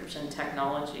in encryption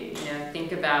technology. You know,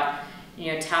 think about,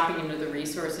 you know, tapping into the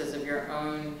resources of your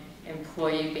own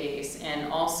employee base,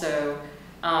 and also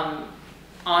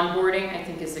onboarding, I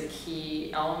think, is a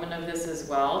key element of this as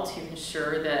well, to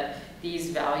ensure that these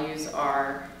values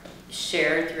are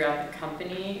shared throughout the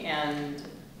company, and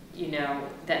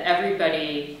that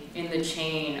everybody in the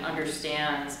chain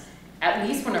understands, at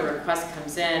least when a request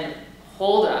comes in,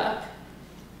 hold up,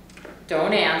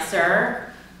 don't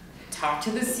answer, talk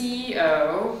to the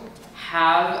CEO,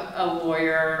 have a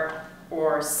lawyer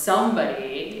or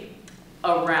somebody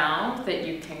around that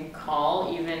you can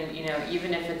call, even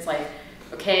if it's like,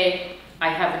 okay, I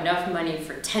have enough money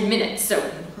for 10 minutes, so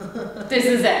this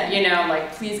is it,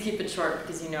 like, please keep it short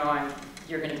because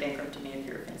you're gonna bankrupt me if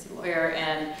you're a fancy lawyer,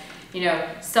 and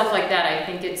stuff like that. I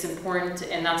think it's important,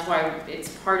 and that's why it's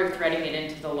part of threading it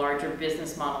into the larger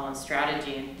business model and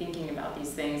strategy and thinking about these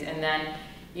things. And then,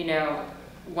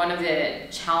 one of the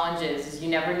challenges is you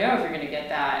never know if you're gonna get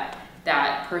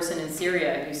that person in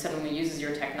Syria who suddenly uses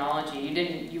your technology.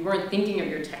 You weren't thinking of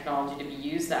your technology to be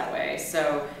used that way.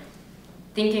 So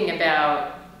thinking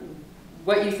about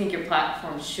what you think your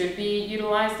platform should be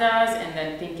utilized as, and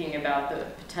then thinking about the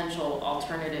potential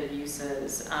alternative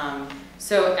uses.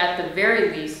 So at the very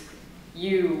least,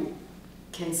 you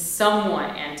can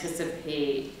somewhat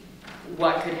anticipate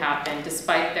what could happen,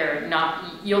 despite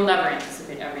you'll never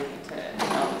anticipate everything to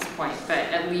this point, but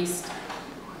at least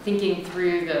thinking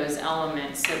through those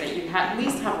elements so that you at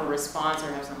least have a response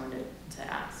or have someone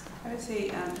to ask. I would say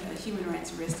a human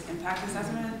rights risk impact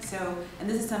assessment. So, and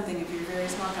this is something, if you're a very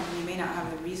small company, you may not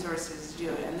have the resources to do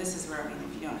it. And this is where,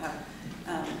 if you don't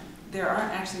have, there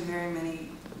aren't actually very many,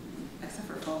 except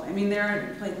for Foley. There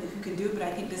are people who can do it, but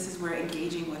I think this is where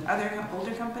engaging with other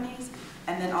older companies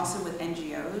and then also with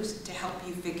NGOs to help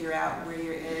you figure out where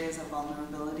your areas of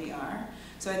vulnerability are.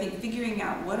 So I think figuring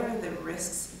out what are the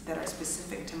risks that are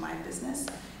specific to my business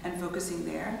and focusing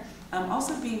there.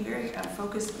 Also being very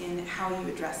focused in how you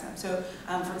address them. So,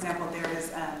 for example, there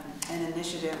is an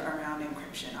initiative around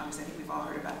encryption. Obviously, I think we've all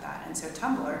heard about that. And so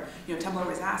Tumblr, Tumblr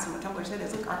was asked, and what Tumblr said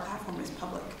is, look, our platform is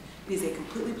public. It is a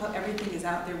completely public, everything is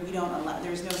out there. We don't allow,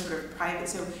 there's no sort of private,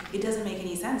 so it doesn't make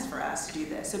any sense for us to do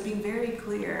this. So being very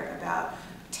clear about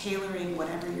tailoring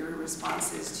whatever your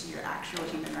response is to your actual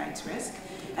human rights risk.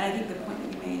 And I think the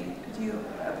point that you made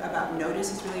about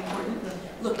notice is really important.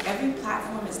 Look, every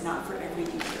platform is not for every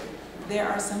user. There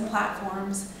are some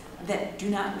platforms that do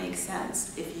not make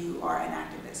sense if you are an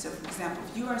activist. So for example,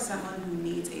 if you are someone who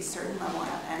needs a certain level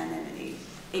of anonymity,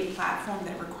 a platform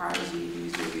that requires you to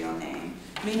use your real name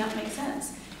may not make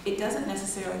sense. It doesn't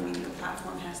necessarily mean the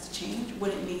platform has to change.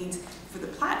 What it means for the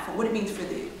platform,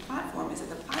 is that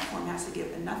the platform has to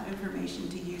give enough information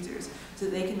to users so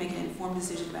that they can make an informed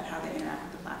decision about how they interact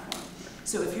with the platform.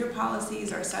 So if your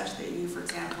policies are such that you, for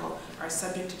example, are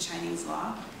subject to Chinese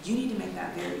law, you need to make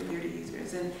that very clear to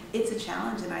users. And it's a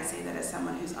challenge, and I say that as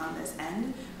someone who's on this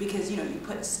end, because you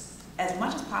put as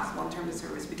much as possible in terms of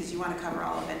service because you want to cover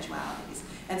all eventualities.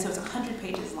 And so it's 100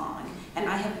 pages long, and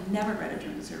I have never read a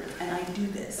terms of service, and I do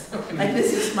this. Like,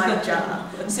 this is my job.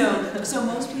 So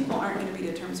most people aren't going to read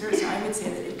a terms of service, so I would say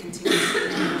that it continues to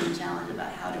be a challenge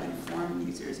about how to inform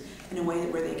users in a way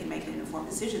where they can make an informed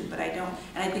decision. But I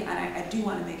do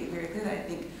want to make it very clear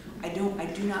that I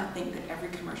do not think that every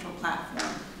commercial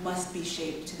platform must be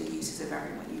shaped to the uses of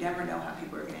everyone. You never know how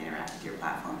people are going to interact with your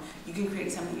platform. You can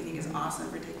create something you think is awesome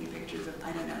for taking pictures of,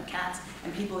 cats,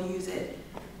 and people use it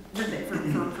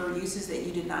for uses that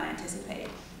you did not anticipate.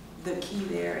 The key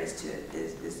there is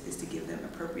to give them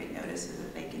appropriate notice so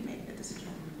that they can make the decision.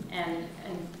 And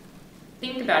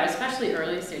think about, especially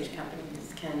early stage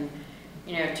companies can,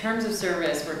 terms of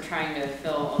service, we're trying to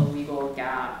fill a legal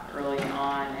gap early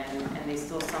on, and they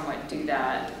still somewhat do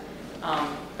that.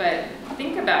 But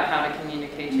think about how to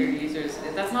communicate to your users.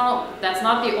 That's not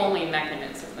the only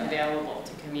mechanism available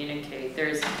to communicate.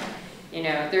 There's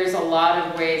a lot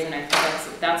of ways, and I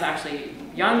think that's actually,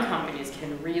 young companies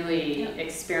can really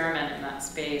experiment in that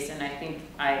space, and I think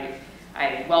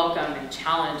I welcome and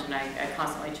challenge, and I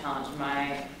constantly challenge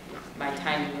my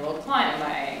tiny little client,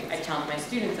 I challenge my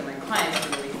students and my clients to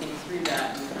really think through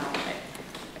that, and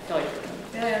I feel like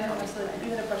absolutely.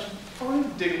 You had a question? I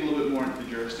want to dig a little bit more into the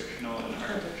jurisdictional and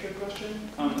architecture question,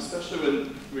 especially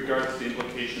with regard to the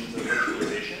implications of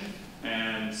virtualization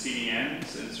and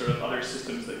CDNs and sort of other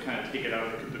systems that kind of take it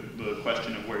out of the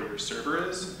question of where your server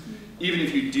is, even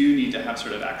if you do need to have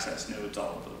sort of access nodes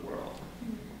all over the world.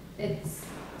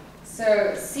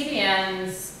 So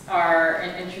CDNs are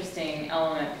an interesting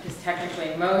element because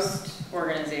technically most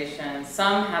organizations,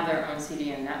 some have their own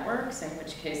CDN networks, in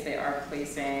which case they are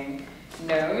placing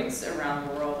nodes around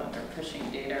the world and they're pushing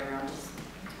data around. Just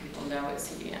people know what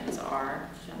CDNs are.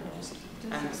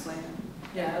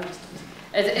 Yeah.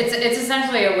 It's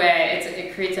essentially a way,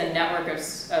 it creates a network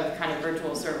of kind of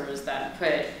virtual servers that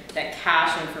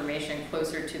cache information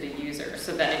closer to the user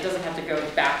so that it doesn't have to go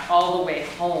back all the way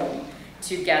home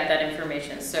to get that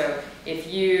information. So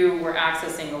if you were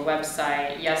accessing a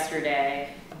website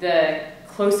yesterday, the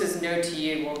closest node to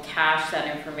you will cache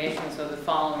that information, so the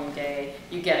following day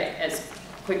you get it as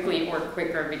quickly or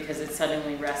quicker because it's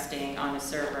suddenly resting on a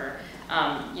server.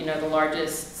 You know, the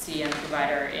largest CDN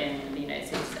provider in the United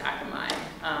States is Akamai,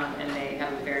 and they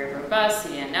have a very robust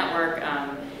CDN network,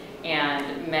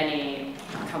 and many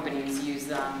companies use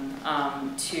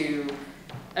them to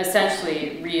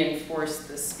essentially reinforce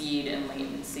the speed and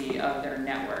latency of their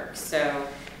network. So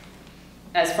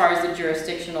as far as the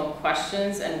jurisdictional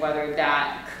questions and whether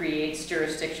that creates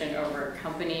jurisdiction over a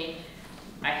company,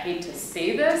 I hate to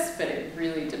say this, but it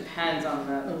really depends on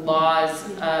the laws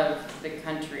of the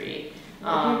country. If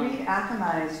you read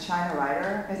Akamai's China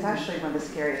writer, it's actually one of the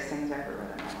scariest things I've ever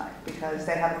read in my life, because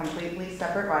they have a completely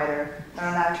separate writer. They're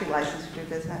not actually licensed to do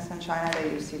business in China.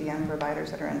 They use CDN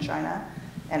providers that are in China.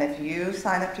 And if you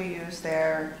sign up to use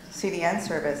their CDN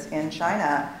service in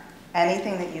China,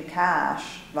 anything that you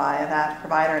cache via that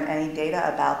provider and any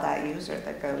data about that user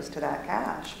that goes to that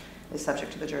cache is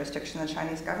subject to the jurisdiction of the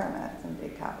Chinese government in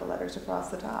big capital letters across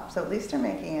the top. So at least they're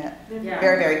making it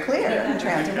very, very clear and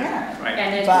transparent. Right.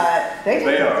 And but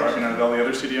they are, and are all the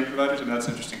other CDN providers? I mean, that's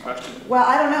an interesting question. Well,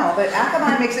 I don't know, but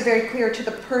Akamai makes it very clear to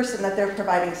the person that they're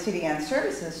providing CDN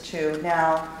services to.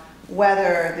 Now,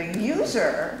 whether the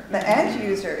user, the end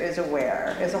user, is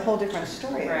aware is a whole different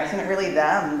story. Right. Isn't it really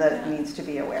them that needs to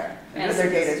be aware that their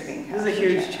data is being cached? This is a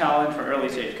huge challenge for early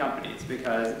stage companies,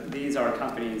 because these are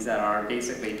companies that are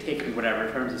basically taking whatever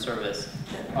terms of service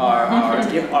are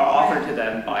offered to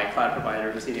them by cloud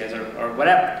providers or CDNs or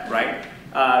whatever, right?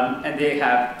 And they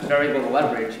have very little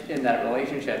leverage in that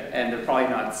relationship, and they're probably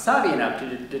not savvy enough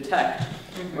to detect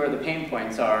where the pain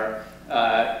points are.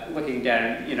 Looking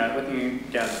down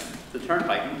the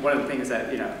turnpike. One of the things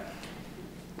that,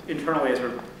 internally as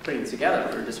we're putting this together,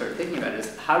 we're just sort of thinking about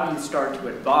is how do you start to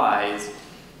advise,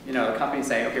 a company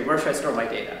saying, okay, where should I store my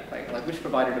data? Like which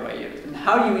provider do I use? And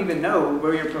how do you even know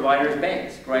where your provider is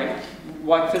based, right?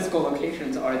 What physical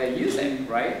locations are they using,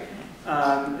 right?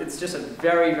 It's just a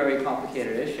very, very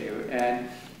complicated issue. And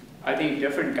I think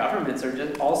different governments are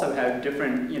just also have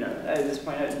different, at this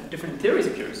point, different theories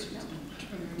of jurisdiction.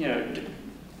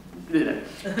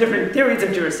 Different theories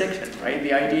of jurisdiction, right?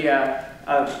 The idea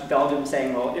of Belgium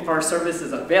saying, well, if our service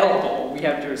is available, we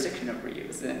have jurisdiction over you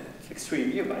is an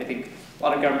extreme view, but I think a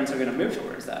lot of governments are going to move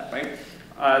towards that, right?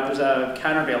 There's a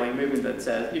countervailing movement that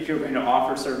says if you're going to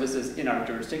offer services in our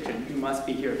jurisdiction, you must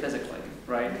be here physically,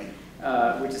 right?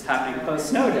 Which is happening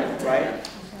post-Snowden, right?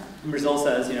 Brazil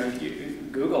says, if you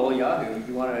Google, Yahoo, if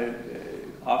you want to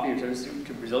offer your service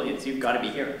to Brazilians, you've got to be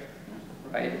here,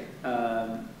 right?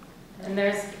 And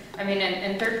there's,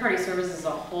 and third-party service is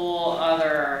a whole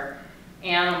other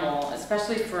animal,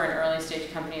 especially for an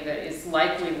early-stage company that is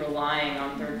likely relying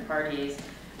on third parties.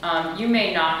 You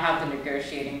may not have the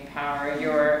negotiating power.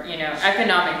 Your,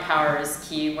 economic power is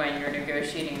key when you're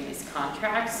negotiating these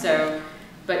contracts. So,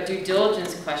 but due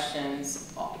diligence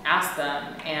questions, ask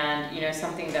them. And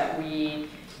something that we,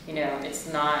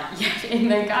 it's not yet in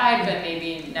the guide, but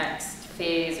maybe next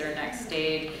phase or next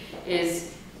stage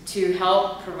is to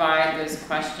help provide those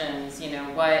questions,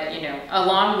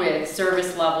 along with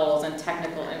service levels and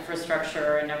technical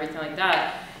infrastructure and everything like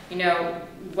that,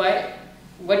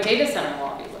 what data center will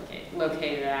I be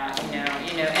located at,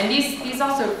 and these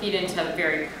also feed into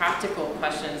very practical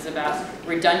questions about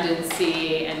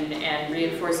redundancy and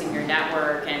reinforcing your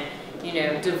network and,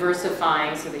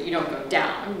 diversifying so that you don't go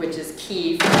down, which is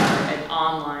key for an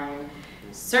online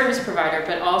service provider,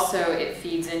 but also it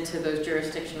feeds into those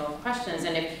jurisdictional questions.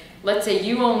 And if, let's say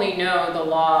you only know the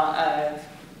law of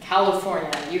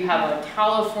California, you have a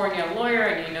California lawyer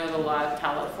and you know the law of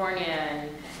California, and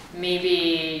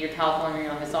maybe your California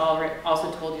has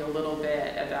also told you a little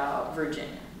bit about Virginia,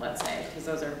 let's say, because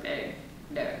those are big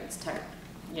nodes,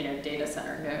 data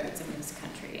center nodes in this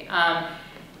country.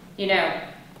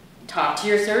 Talk to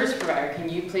your service provider. Can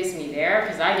you place me there?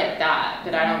 Because I get that,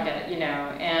 but I don't get it,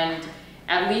 and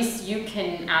at least you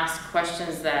can ask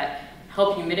questions that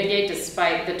help you mitigate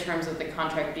despite the terms of the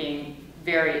contract being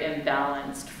very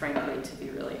imbalanced, frankly, to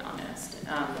be really honest.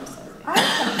 I was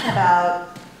thinking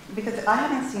about, because I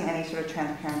haven't seen any sort of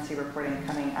transparency reporting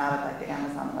coming out of the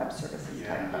Amazon Web Services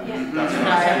type. That's what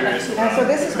I'm curious about. And so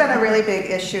this has been a really big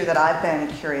issue that I've been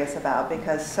curious about,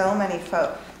 because so many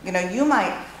folks, you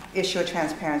might issue a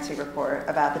transparency report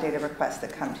about the data requests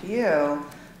that come to you,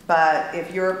 but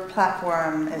if your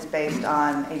platform is based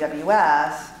on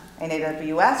AWS, and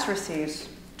AWS receives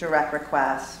direct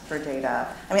requests for data,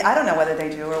 I don't know whether they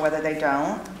do or whether they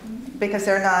don't, because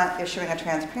they're not issuing a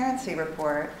transparency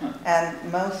report, and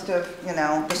most of,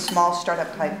 the small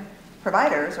startup type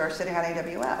providers are sitting on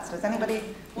AWS. Does anybody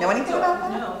know anything about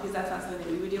that? No, because that's not something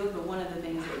that we would deal with, but one of the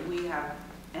things that we have,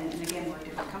 and again, we're a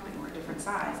different company, we're a different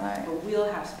size, Right. but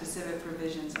we'll have specific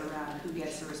provisions around who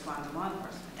gets to respond to law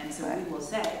enforcement. And so Right. we will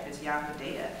say, if it's Yahoo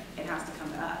data, it has to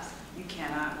come to us. You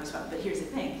cannot respond. But here's the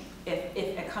thing,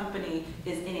 if a company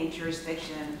is in a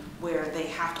jurisdiction where they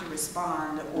have to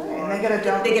respond, or Right, and they get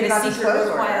a they get not a secret disclose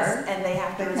request order, and they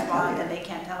have to they can't tell respond you. and they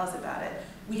can't tell us about it,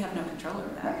 we have no control over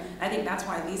that. Right. I think that's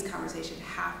why these conversations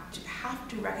have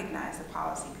to recognize the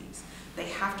policy piece. They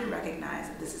have to recognize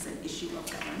that this is an issue of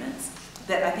governments,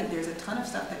 that I think there's a ton of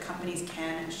stuff that companies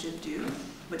can and should do,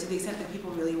 but to the extent that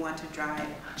people really want to drive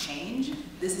change,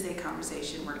 this is a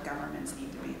conversation where governments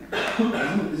need to be in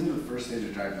there. Isn't the first stage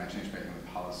of driving that change making the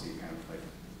policy kind of like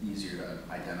easier to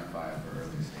identify for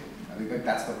early stage? I think like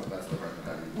that's the part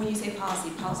that When you say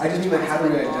policy I just mean like how do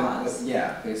we identify? laws?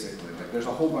 Yeah, basically. Like there's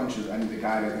a whole bunch of. I mean, the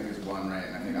guide I think is one, right?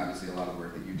 And I think obviously a lot of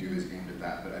work that you do is aimed at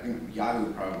that. But I think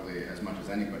Yahoo probably, as much as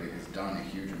anybody, has done a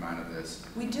huge amount of this.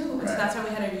 We do, and so Right. that's why we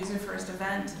had our user first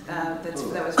event that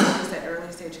Totally. was focused at early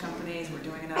stage companies. We're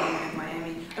doing another one in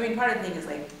Miami. I mean, part of the thing is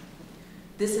like,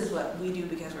 this is what we do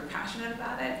because we're passionate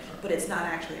about it, but it's not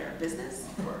actually our business.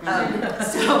 Of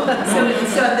course. So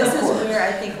this is where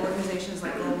I think organizations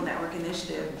like Global Network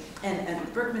Initiative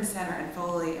and Berkman Center and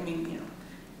Foley, I mean, you know,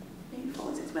 maybe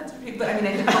Foley's expensive, but I mean,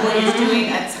 I think Foley is doing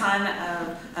a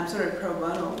ton of sort of pro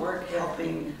bono work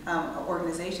helping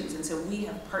organizations, and so we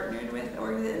have partnered with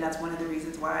organizations, and that's one of the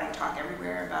reasons why I talk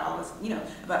everywhere about all this, you know,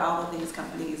 about all the things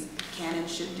companies can and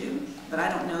should do. But I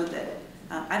don't know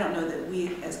that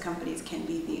we as companies can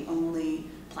be the only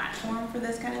platform for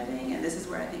this kind of thing, and this is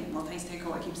where I think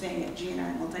multi-stakeholder, I keep saying it,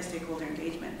 GNI, multi-stakeholder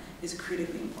engagement is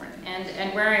critically important.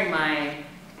 And wearing my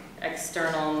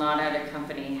external, not at a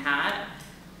company hat,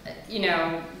 you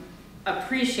know,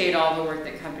 appreciate all the work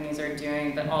that companies are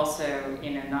doing, but also,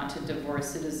 you know, not to divorce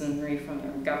citizenry from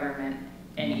their government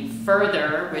any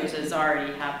further, which is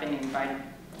already happening by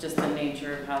just the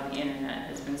nature of how the internet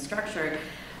has been structured.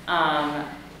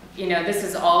 You know, this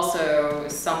is also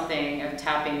something of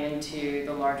tapping into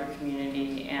the larger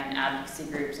community and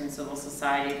advocacy groups and civil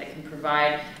society that can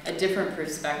provide a different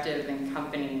perspective than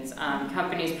companies.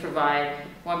 Companies provide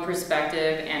one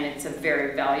perspective, and it's a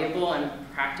very valuable and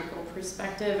practical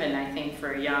perspective, and I think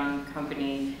for a young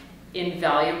company,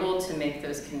 invaluable to make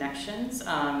those connections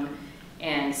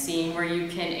and seeing where you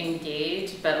can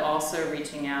engage, but also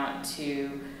reaching out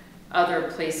to other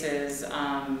places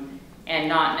and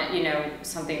not, you know,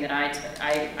 something that I took.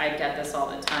 I get this all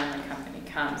the time when a company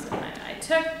comes and I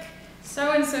took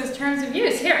so-and-so's terms of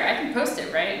use. Here, I can post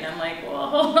it, right? And I'm like, well,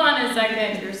 hold on a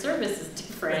second, your service is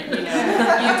different, you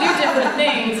know. You do different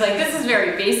things, like this is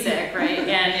very basic, right?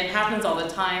 And it happens all the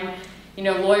time. You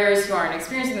know, lawyers who aren't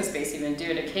experienced in the space even do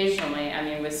it occasionally, I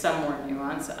mean, with some more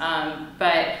nuance.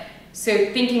 But so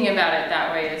thinking about it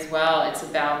that way as well, it's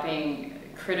about being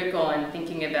critical and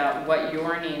thinking about what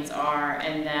your needs are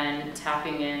and then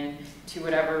tapping in to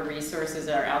whatever resources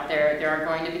are out there. There are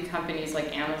going to be companies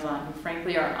like Amazon who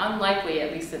frankly are unlikely,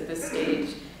 at least at this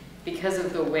stage, because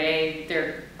of the way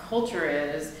their culture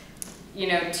is, you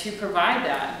know, to provide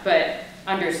that. But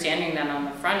understanding that on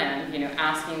the front end, you know,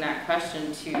 asking that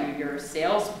question to your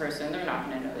salesperson, they're not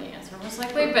going to know the answer most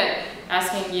likely, but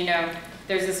asking, you know,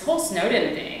 there's this whole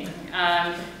Snowden thing.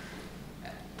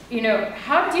 You know,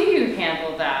 how do you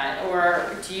handle that?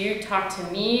 Or do you talk to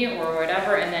me or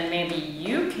whatever, and then maybe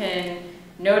you can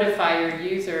notify your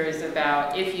users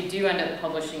about if you do end up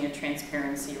publishing a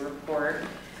transparency report,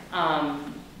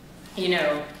 you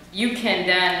know, you can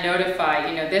then notify,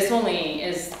 you know, this only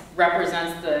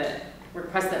represents the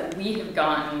request that we have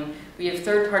gotten. We have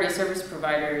third-party service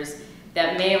providers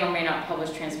that may or may not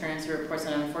publish transparency reports,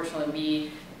 and unfortunately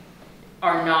we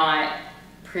are not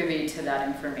privy to that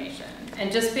information. And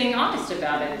just being honest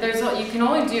about it. You can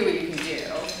only do what you can do.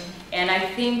 And I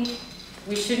think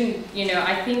we shouldn't, you know,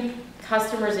 I think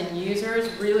customers and users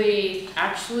really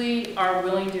actually are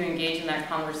willing to engage in that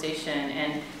conversation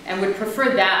and would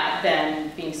prefer that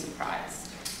than being surprised.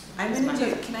 I'm gonna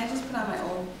do, can I just put on my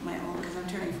old, because I'm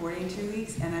turning 40 in 2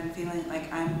 weeks and I'm feeling like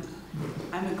I'm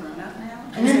a grown up now.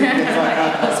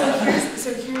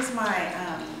 So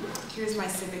here's my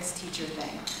civics teacher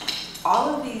thing. All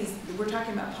of these, we're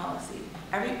talking about policy.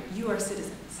 You are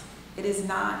citizens. It is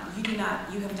not, you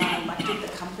have not elected the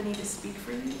company to speak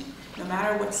for you. No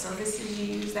matter what services you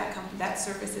use, that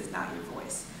service is not your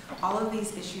voice. All of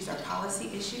these issues are policy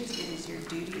issues. It is your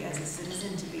duty as a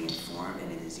citizen to be informed,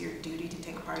 and it is your duty to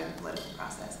take part in the political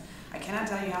process. I cannot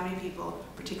tell you how many people,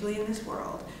 particularly in this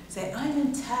world, say, I'm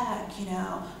in tech, you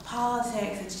know,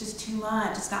 politics, it's just too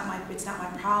much, it's not my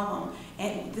problem.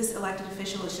 And this elected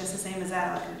official is just the same as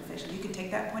that elected official. You can take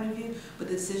that point of view, but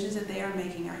the decisions that they are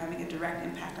making are having a direct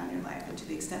impact on your life. And to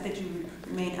the extent that you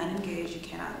remain unengaged, you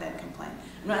cannot then complain.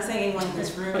 I'm not saying anyone in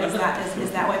this room is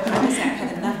that way, but I'm just saying I've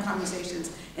had enough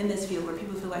conversations in this field where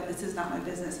people feel like this is not my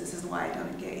business, this is why I don't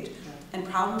engage. And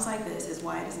problems like this is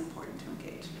why it is important to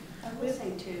engage. I would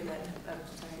say too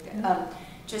that,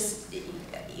 just,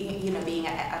 you know, being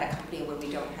at a company where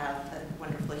we don't have a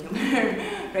wonderful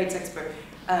human rights expert,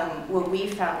 what we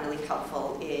found really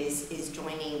helpful is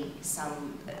joining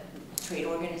some trade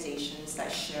organizations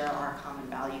that share our common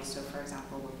values. So for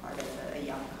example, we're part of a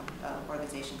young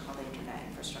organization called the Internet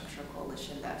Infrastructure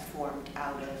Coalition that formed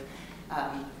out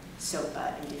of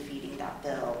SOPA and defeating that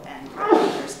bill, and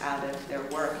regulators out of their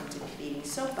work into defeating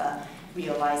SOPA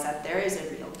realize that there is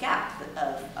a real gap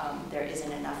of there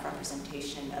isn't enough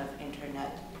representation of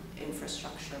internet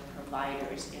infrastructure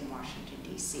providers in Washington,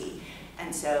 D.C.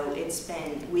 And so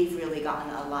we've really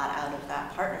gotten a lot out of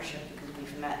that partnership because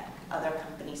we've met other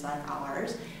companies like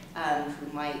ours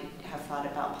who might have thought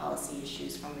about policy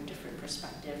issues from a different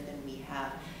perspective than we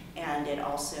have. And it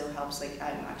also helps, like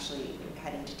I'm actually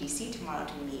heading to DC tomorrow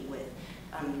to meet with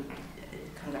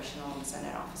congressional and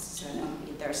Senate offices and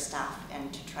meet their staff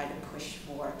and to try to push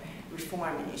for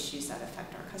reform in issues that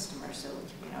affect our customers. So,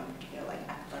 you know, in particular like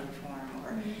ACPA reform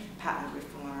or patent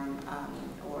reform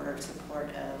or support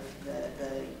of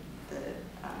the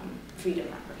Freedom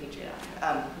Act or Patriot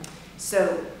Act.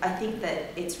 So I think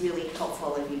that it's really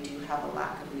helpful if you do have a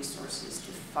lack of resources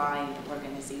to find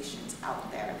organizations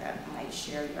out there that might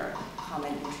share your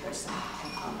common interests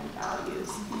and common values.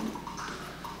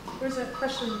 There's a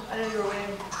question, I know you were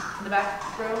waiting in the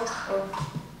back row, or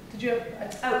did you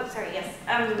have? Oh, sorry, yes.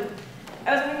 I was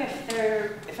wondering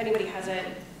if anybody has a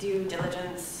due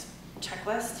diligence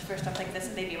checklist for stuff like this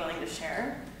that they'd be willing to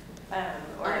share.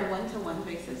 Or on a one-to-one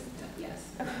basis, yes.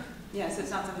 Okay. Yeah, so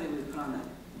it's not something we would put on the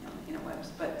interwebs,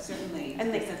 but certainly to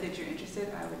the extent that you're interested,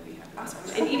 I would be happy.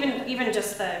 Awesome. And even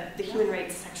just the human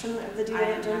rights section of the due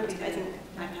diligence, I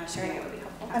think sharing it would be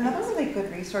helpful. Another really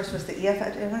good resource was the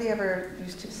EFF. Anybody ever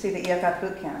used to see the EFF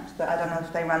boot camps? I don't know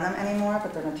if they run them anymore,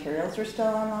 but the materials are still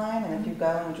online. And if you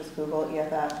go and just Google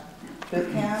EFF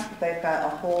boot camp, they've got a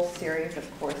whole series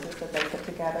of courses that they put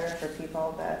together for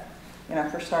people that, you know,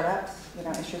 for startups, you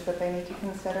know, issues that they need to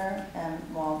consider. And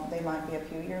while they might be a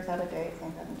few years out of date,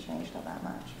 things haven't changed all that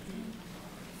much.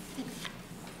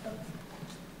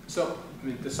 So, I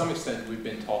mean, to some extent, we've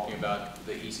been talking about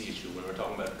the easy issue when we're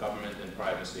talking about government and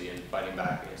privacy and fighting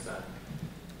back against that.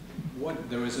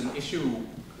 There was an issue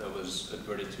that was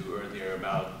adverted to earlier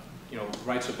about, you know,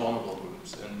 rights of vulnerable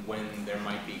groups and when there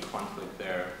might be conflict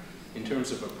there in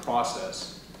terms of a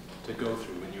process to go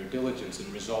through in your diligence in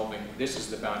resolving, this is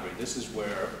the boundary, this is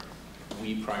where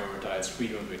we prioritize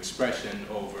freedom of expression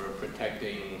over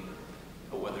protecting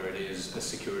whether it is a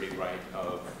security right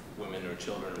of women or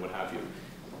children or what have you.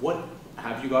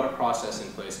 Have you got a process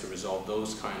in place to resolve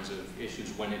those kinds of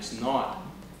issues when it's not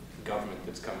government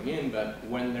that's coming in, but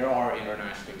when there are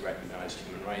internationally recognized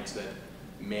human rights that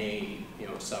may, you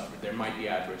know, suffer, there might be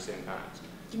adverse impacts?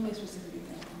 Give me a specific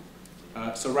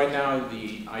example. So right now,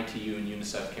 the ITU and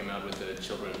UNICEF came out with the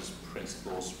children's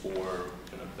principles for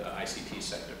kind of the ICT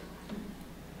sector.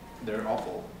 They're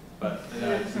awful, but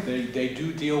they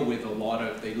do deal with a lot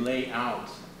of, they lay out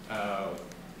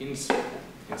in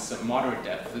some moderate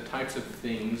depth the types of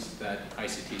things that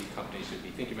ICT companies should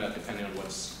be thinking about depending on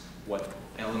what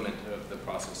element of the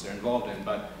process they're involved in.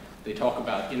 But they talk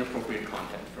about inappropriate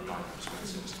content for minors, for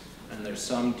instance. And there's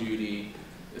some duty,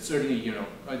 it's certainly, you know,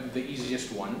 the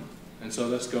easiest one. And so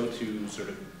let's go to sort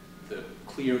of the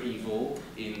clear evil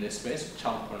in this space,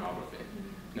 child pornography.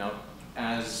 Now,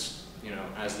 as, you know,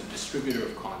 as the distributor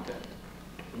of content,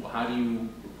 how do you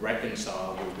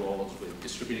reconcile your roles with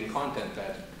distributing content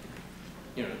that,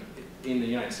 you know, in the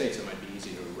United States it might be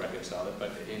easy to reconcile it,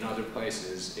 but in other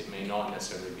places it may not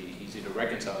necessarily be easy to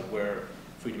reconcile it, where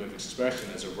freedom of expression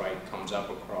as a right comes up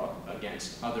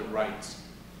against other rights,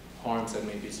 harms that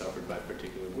may be suffered by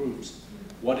particular groups.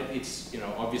 It's, you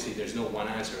know, obviously there's no one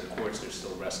answer, in courts they're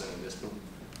still wrestling with this, but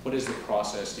what is the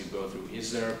process you go through?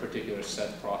 Is there a particular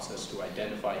set process to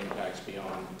identify impacts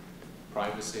beyond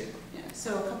privacy? Yeah,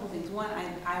 so a couple things. One,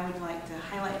 I would like to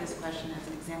highlight this question as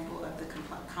an example of the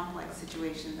complex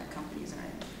situation that companies are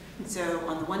in. So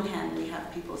on the one hand, we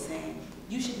have people saying,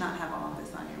 you should not have all of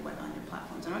this on your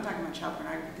platforms. I'm not talking about child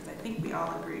pornography because I think we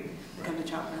all agree when it comes to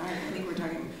child pornography. I think we're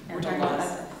talking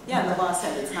about, yeah, the law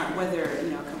said it's not whether, you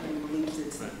know, a company believes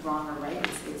it's wrong or right.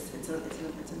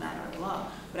 It's it's a matter of law.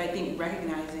 But I think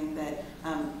recognizing that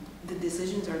the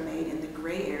decisions are made in the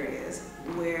gray areas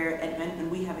where,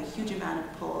 and we have a huge amount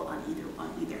of pull on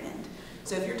either end.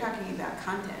 So if you're talking about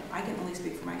content, I can only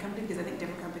speak for my company because I think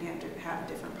different companies have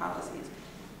different policies.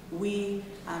 We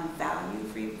value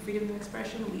freedom of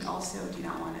expression. We also do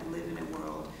not want to live in a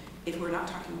world, if we're not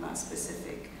talking about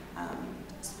specific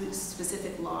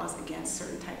laws against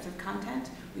certain types of content.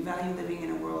 We value living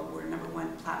in a world where, number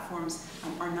one, platforms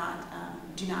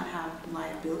do not have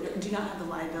the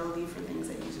liability for things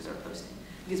that users are posting.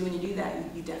 Because when you do that,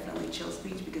 you definitely chill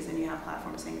speech, because then you have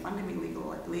platforms saying, if I'm going to be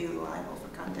legally liable for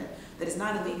content that is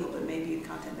not illegal but maybe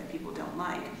content that people don't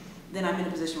like, then I'm in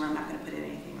a position where I'm not going to put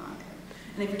anything on there.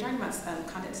 And if you're talking about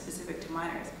content specific to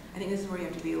minors, I think this is where you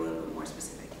have to be a little bit more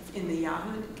specific. In the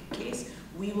Yahoo case,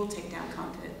 we will take down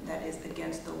content that is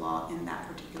against the law in that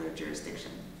particular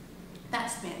jurisdiction. That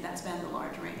spans a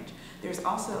large range. There's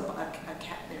also a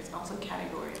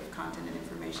category of content and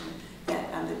information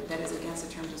that is against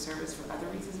the terms of service for other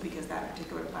reasons, because that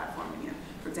particular platform,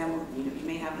 for example, you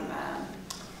may have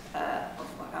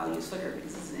I'll use Flickr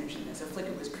because this is an interesting thing. So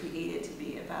Flickr was created to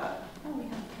be about,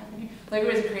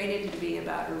 Flickr was created to be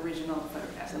about original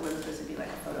photographs. It wasn't supposed to be like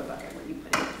a photo bucket where you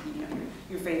put in,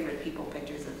 your favorite people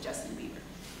pictures of Justin Bieber.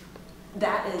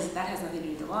 That has nothing to do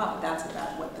with the law, but that's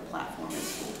about what the platform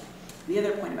is for. The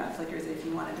other point about Flickr is that if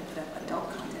you wanted to put up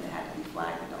adult content, it had to be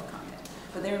flagged adult content.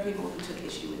 But there were people who took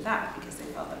issue with that because they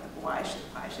felt like, why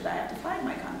should I have to flag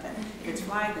my content? If it's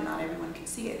flagged, then not everyone can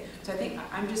see it. So I think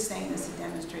I'm just saying this to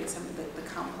demonstrate some of the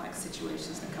complex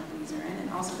situations that companies are in, and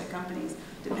also that companies,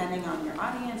 depending on your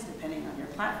audience, depending on your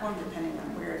platform, depending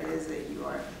on where it is that you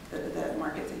are, the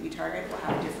markets that you target will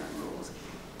have different rules.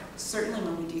 Certainly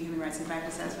when we do human rights impact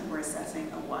assessment, we're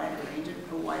assessing a wide variety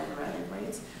of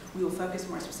rights. We will focus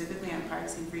more specifically on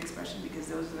privacy and free expression because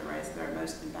those are the rights that are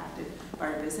most impacted by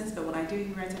our business. But when I do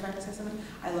human rights impact assessment,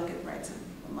 I look at rights of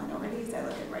minorities, I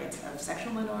look at rights of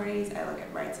sexual minorities, I look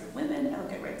at rights of women, I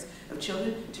look at rights of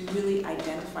children to really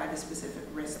identify the specific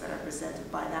risks that are presented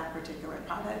by that particular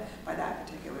product, by that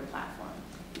particular platform.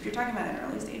 If you're talking about an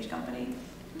early stage company,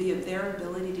 their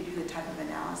ability to do the type of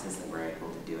analysis that we're able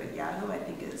to do at Yahoo, I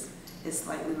think is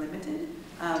slightly limited.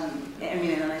 And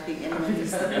I think anyone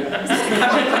who's can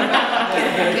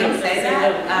say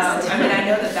that. I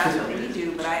know that that's what we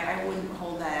do, but I wouldn't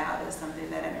hold that out as something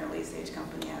that an early stage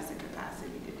company has the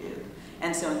capacity to do.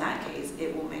 And so in that case,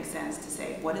 it will make sense to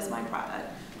say, what is my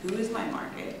product? Who is my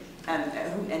market? And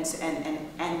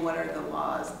what are the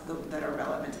laws that are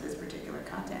relevant to this particular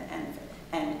content?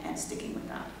 And sticking with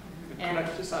that. Can I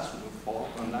just ask one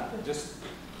follow-up on that? Just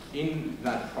in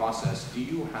that process, do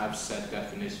you have set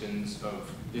definitions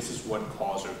of this is what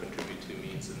cause or contribute to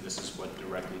means, and this is what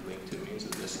directly linked to means,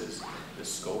 and this is the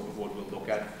scope of what we'll look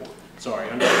at for,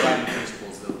 under the guiding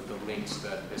principles, the links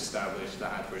that establish the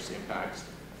adverse impacts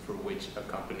for which a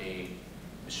company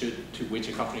should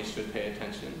pay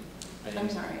attention? I'm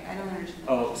sorry, I don't understand.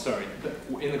 Oh, sorry.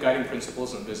 In the guiding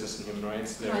principles on business and human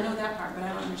rights, I know that part, but I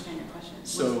don't understand your question.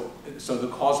 So the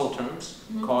causal terms,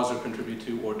 cause or contribute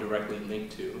to or directly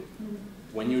linked to,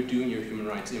 when you're doing your human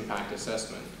rights impact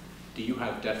assessment, do you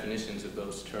have definitions of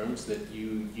those terms that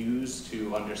you use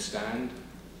to understand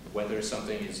whether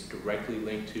something is directly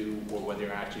linked to or whether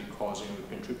you're actually causing or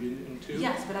contributing to?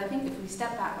 Yes, but I think if we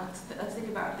step back, let's think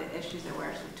about the issues that we're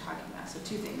actually talking about. So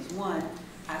two things. One,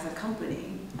 as a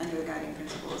company, under the guiding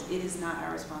principles, it is not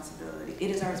our responsibility.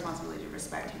 It is our responsibility to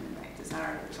respect human rights. It's not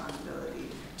our responsibility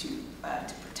to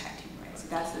protect human rights. So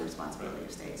that's the responsibility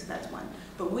of states. So that's one.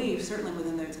 But we, certainly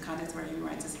within the context of our human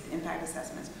rights impact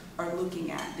assessments, are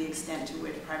looking at the extent to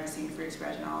which privacy and free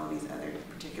expression, all of these other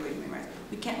particular human rights.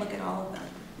 We can't look at all of them.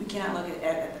 We cannot look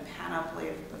at the panoply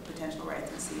of potential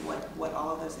rights and see what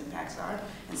all of those impacts are.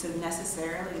 And so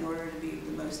necessarily, in order to be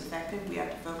the most effective, we have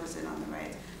to focus in on the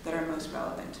rights that are most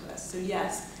relevant to us. So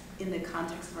yes, in the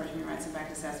context of our human rights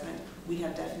impact assessment, we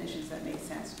have definitions that make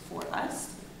sense for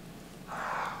us.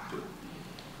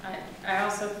 I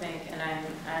also think, and I'm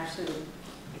actually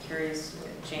curious what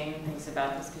Jane thinks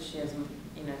about this because she has,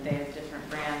 they have different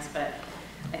brands, but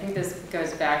I think this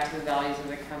goes back to the values of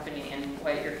the company and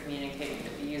what you're communicating to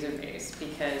the user base,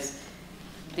 because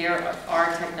there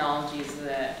are technologies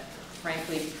that,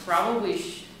 frankly, probably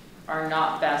are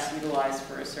not best utilized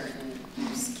for a certain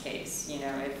use case.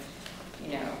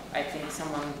 I think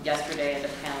someone yesterday at the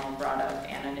panel brought up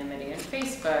anonymity in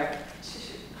Facebook.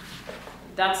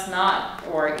 That's not,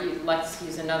 or let's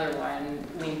use another one,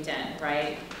 LinkedIn,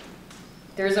 right?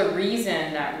 There's a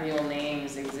reason that real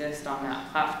names exist on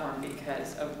that platform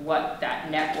because of what that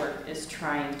network is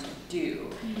trying to do.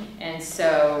 And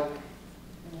so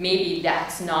maybe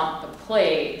that's not the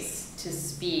place to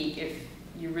speak if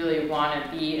you really want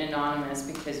to be anonymous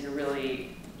because you're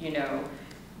really, you know,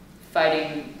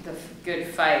 fighting the good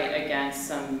fight against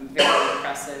some very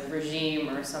oppressive regime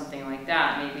or something like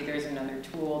that. Maybe there's another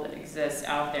tool that exists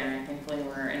out there, and thankfully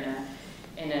we're in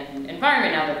an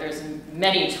environment now that there's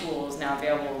many tools now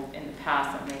available. In the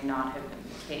past that may not have been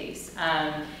the case.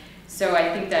 So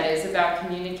I think that is about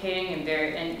communicating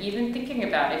and even thinking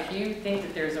about if you think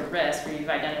that there's a risk or you've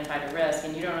identified a risk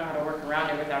and you don't know how to work around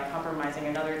it without compromising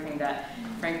another thing that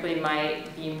frankly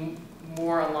might be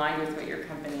more aligned with what your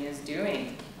company is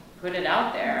doing. Put it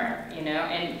out there, you know,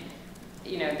 and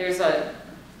you know, there's a,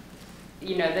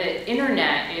 you know, the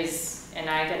internet is, and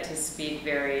I get to speak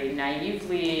very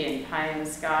naively and pie in the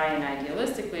sky and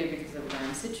idealistically because of where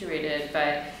I'm situated,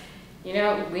 but you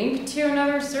know, link to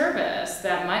another service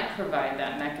that might provide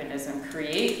that mechanism,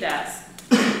 create that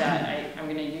I'm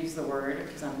going to use the word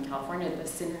because I'm in California, the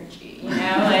synergy, you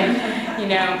know, like, you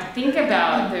know, think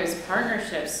about those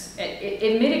partnerships.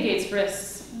 It mitigates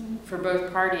risks for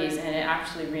both parties, and it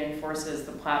actually reinforces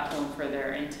the platform for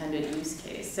their intended use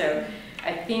case. So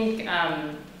I think,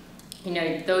 you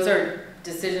know, those are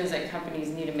decisions that companies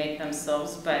need to make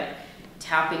themselves, but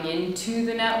tapping into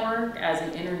the network as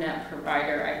an internet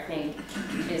provider, I think,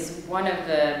 is one of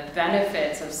the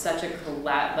benefits of such a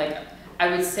like, I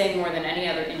would say more than any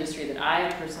other industry that I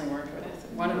have personally worked with,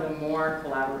 one of the more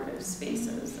collaborative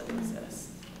spaces that exist.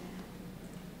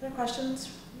 Other questions?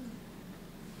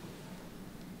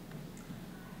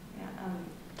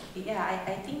 Yeah,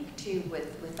 I think too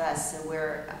with us, so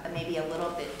we're maybe a little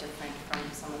bit different from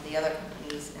some of the other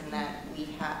companies in that we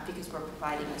have, because we're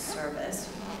providing a service,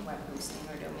 web hosting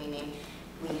or domain name,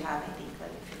 we have, I think,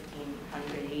 like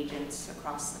 1,500 agents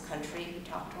across the country who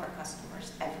talk to our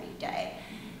customers every day.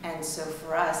 And so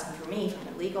for us, and for me,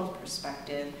 from a legal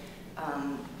perspective,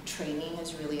 training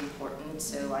is really important,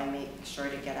 so I make sure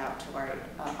to get out to our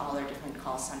all our different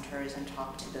call centers and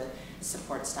talk to the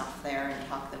support staff there and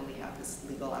talk to them. We have this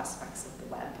legal aspects of the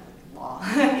web law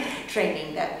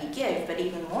training that we give, but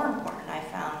even more important, I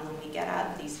found when we get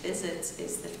out of these visits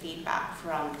is the feedback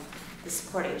from the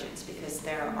support agents, because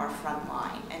they're our front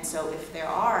line. And so if there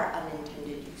are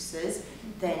unintended uses,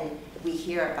 then we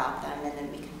hear about them and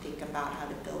then we can think about how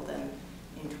to build them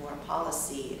into our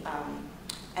policy.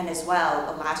 And as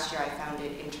well, last year I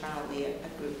founded internally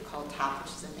a group called TAP,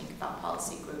 which is a Think About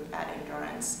Policy group at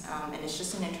Endurance. And it's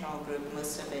just an internal group.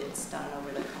 Most of it's done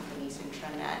over the company's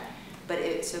intranet. But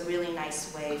it's a really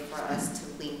nice way for us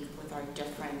to link with our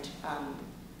different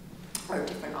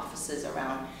offices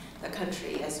around the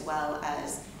country, as well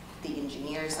as the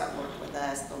engineers that work with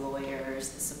us, the lawyers,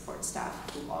 the support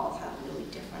staff, who all have really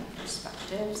different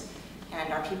perspectives.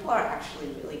 And our people are actually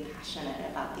really passionate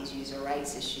about these user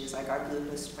rights issues. Like our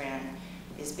Bluehost brand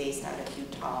is based out of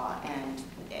Utah, and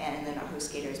then our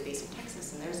HostGator is based in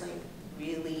Texas. And there's like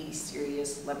really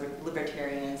serious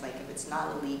libertarians, like if it's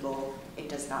not illegal, it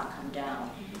does not come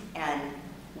down. And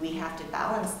we have to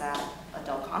balance that.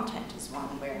 Adult content is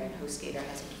one where HostGator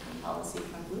has a different policy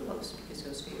from Bluehost, because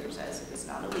HostGator says if it's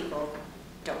not illegal,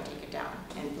 don't take it down.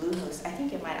 And Bluehost, I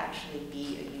think it might actually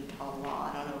be a Utah law.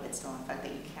 I don't know if it's still in fact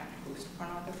that you can't host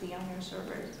pornography on your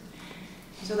servers.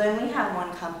 So then we have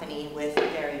one company with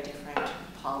very different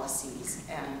policies,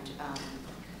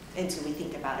 and so we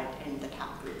think about it in the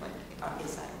top group, like,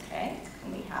 is that okay?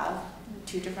 Can we have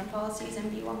two different policies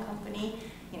and be one company?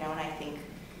 You know, and I think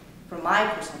from my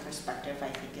personal perspective, I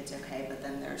think it's okay, but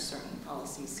then there are certain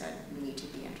policies that need to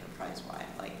be enterprise-wide,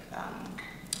 like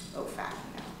OFAC,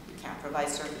 you know. Can't provide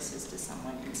services to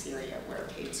someone in Syria. We're a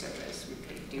paid service. We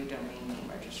could do domain name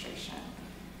registration.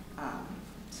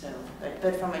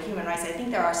 But from a human rights, I think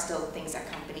there are still things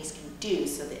that companies can do.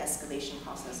 So the escalation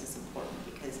process is important,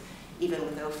 because even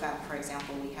with OFAC, for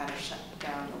example, we had to shut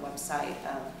down the website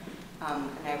of an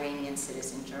Iranian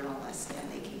citizen journalist,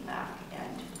 and they came back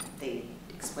and they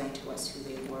explained to us who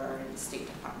they were, and the State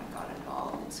Department got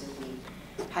involved, and so we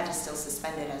had to still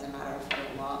suspend it as a matter of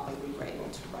federal law, but we were able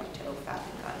to write to OFAC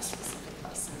and got a specific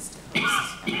license to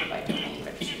host and provide domain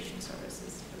registration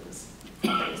services for this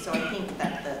company. So I think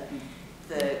that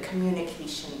the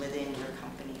communication within your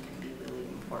company can be really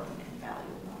important and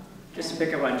valuable. Just to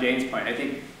pick up on Jane's point, I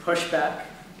think pushback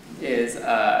is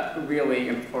a really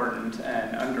important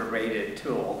and underrated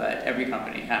tool that every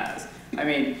company has. I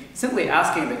mean, simply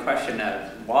asking the question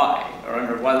of why, or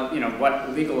under what,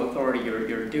 what legal authority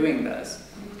you're doing this,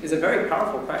 is a very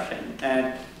powerful question.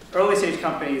 And early stage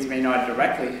companies may not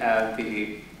directly have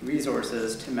the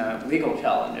resources to mount legal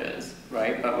challenges,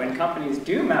 right? But when companies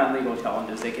do mount legal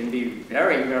challenges, they can be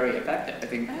very, very effective. I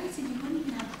think. I would say you wouldn't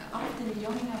even have, often you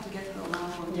don't even have to get to the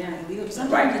level of Yeah. legal.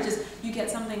 Sometimes it just, you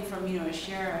get something from, a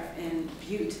sheriff in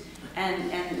Butte,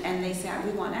 and they say,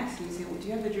 we want X, and you say, well, do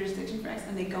you have the jurisdiction for X?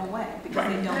 And they go away because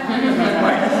they don't Right. have it.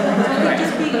 Right. So I think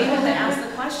just being able to ask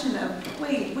the question of,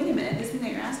 wait a minute, this thing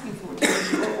that you're asking for,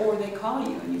 or they call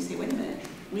you and you say, wait a minute,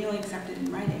 we only accept it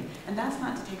in writing. And that's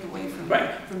not to take away from,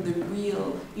 from the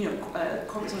real,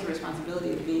 corporate social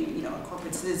responsibility of being, a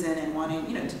corporate citizen and wanting,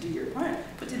 to do your part.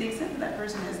 But to the extent that that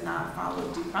person has not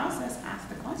followed due process, ask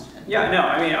the question. Yeah, no,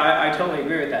 I mean, I totally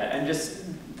agree with that. And just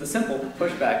the simple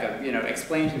pushback of,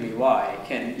 explain to me why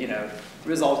can,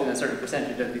 result in a certain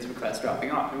percentage of these requests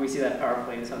dropping off. And we see that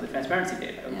powerfully in some of the transparency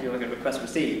data. If you look at requests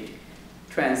received,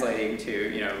 translating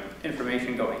to,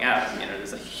 information going out,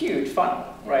 there's a huge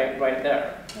funnel right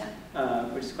there,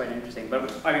 which is quite interesting.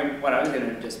 But I mean, what I was going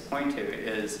to just point to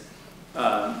is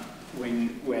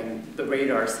when the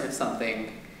radar says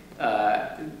something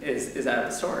is out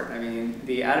of sort. I mean,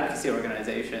 the advocacy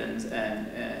organizations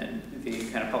and the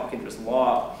kind of public interest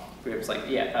law groups like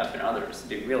the EFF and others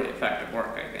do really effective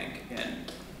work, I think, in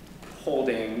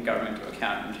holding government to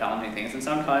account and challenging things. And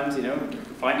sometimes,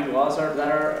 finding laws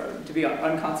that are to be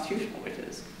unconstitutional, which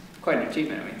is quite an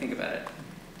achievement when you think about it.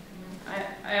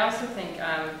 I also think,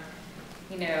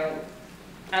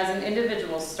 as an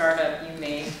individual startup, you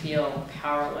may feel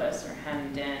powerless or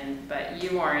hemmed in, but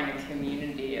you are in a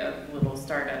community of little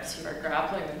startups who are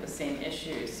grappling with the same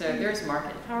issues. So there's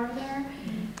market power there.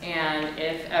 And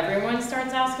if everyone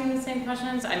starts asking the same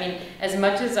questions, I mean, as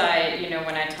much as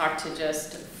when I talk to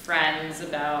just friends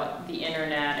about the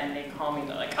internet and they call me,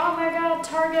 they're like, oh my God,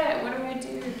 Target, what do I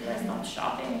do? Do I stop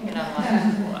shopping? And I'm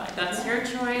like, well, that's your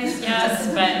choice, yes,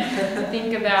 but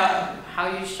think about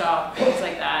how you shop, things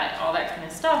like that, all that kind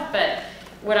of stuff. But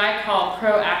what I call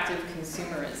proactive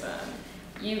consumerism.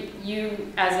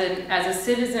 You as a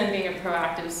citizen being a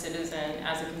proactive citizen,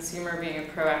 as a consumer being a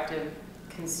proactive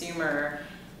consumer,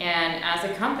 and as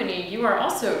a company, you are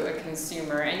also a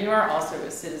consumer and you are also a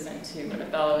citizen too, what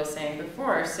Ebele was saying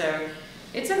before. So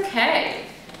it's okay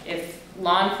if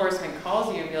law enforcement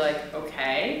calls you and be like,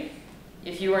 okay,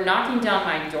 if you were knocking down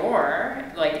my door,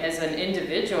 like as an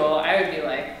individual, I would be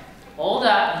like, hold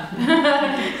up,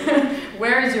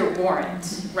 where is your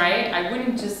warrant, right? I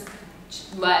wouldn't just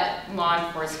let law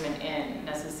enforcement in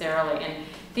necessarily. And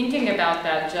thinking about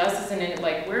that just as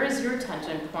where is your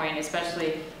tension point,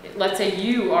 especially, let's say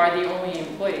you are the only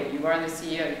employee, you are the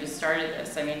CEO, you just started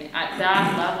this. I mean, at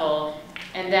that level,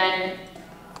 and then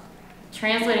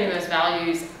translating those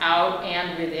values out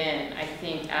and within, I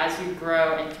think, as you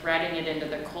grow and threading it into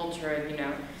the culture of,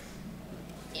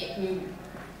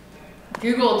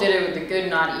 Google did it with the good,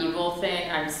 not evil thing.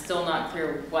 I'm still not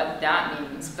clear what that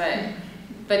means, but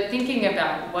thinking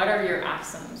about what are your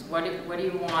axioms, what do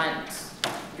you want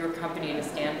your company to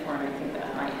stand for, and I think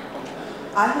that might help.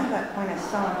 I think that point is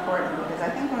so important because I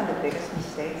think one of the biggest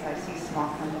mistakes I see small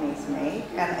companies make,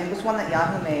 and it was one that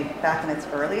Yahoo made back in its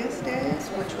earliest days,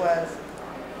 which was,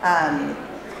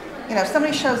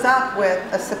 somebody shows up with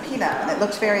a subpoena and it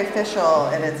looks very official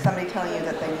and it's somebody telling you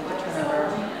that they need to turn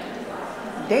over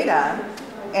data,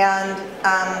 and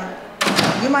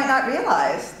you might not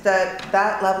realize that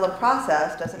that level of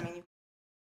process doesn't mean you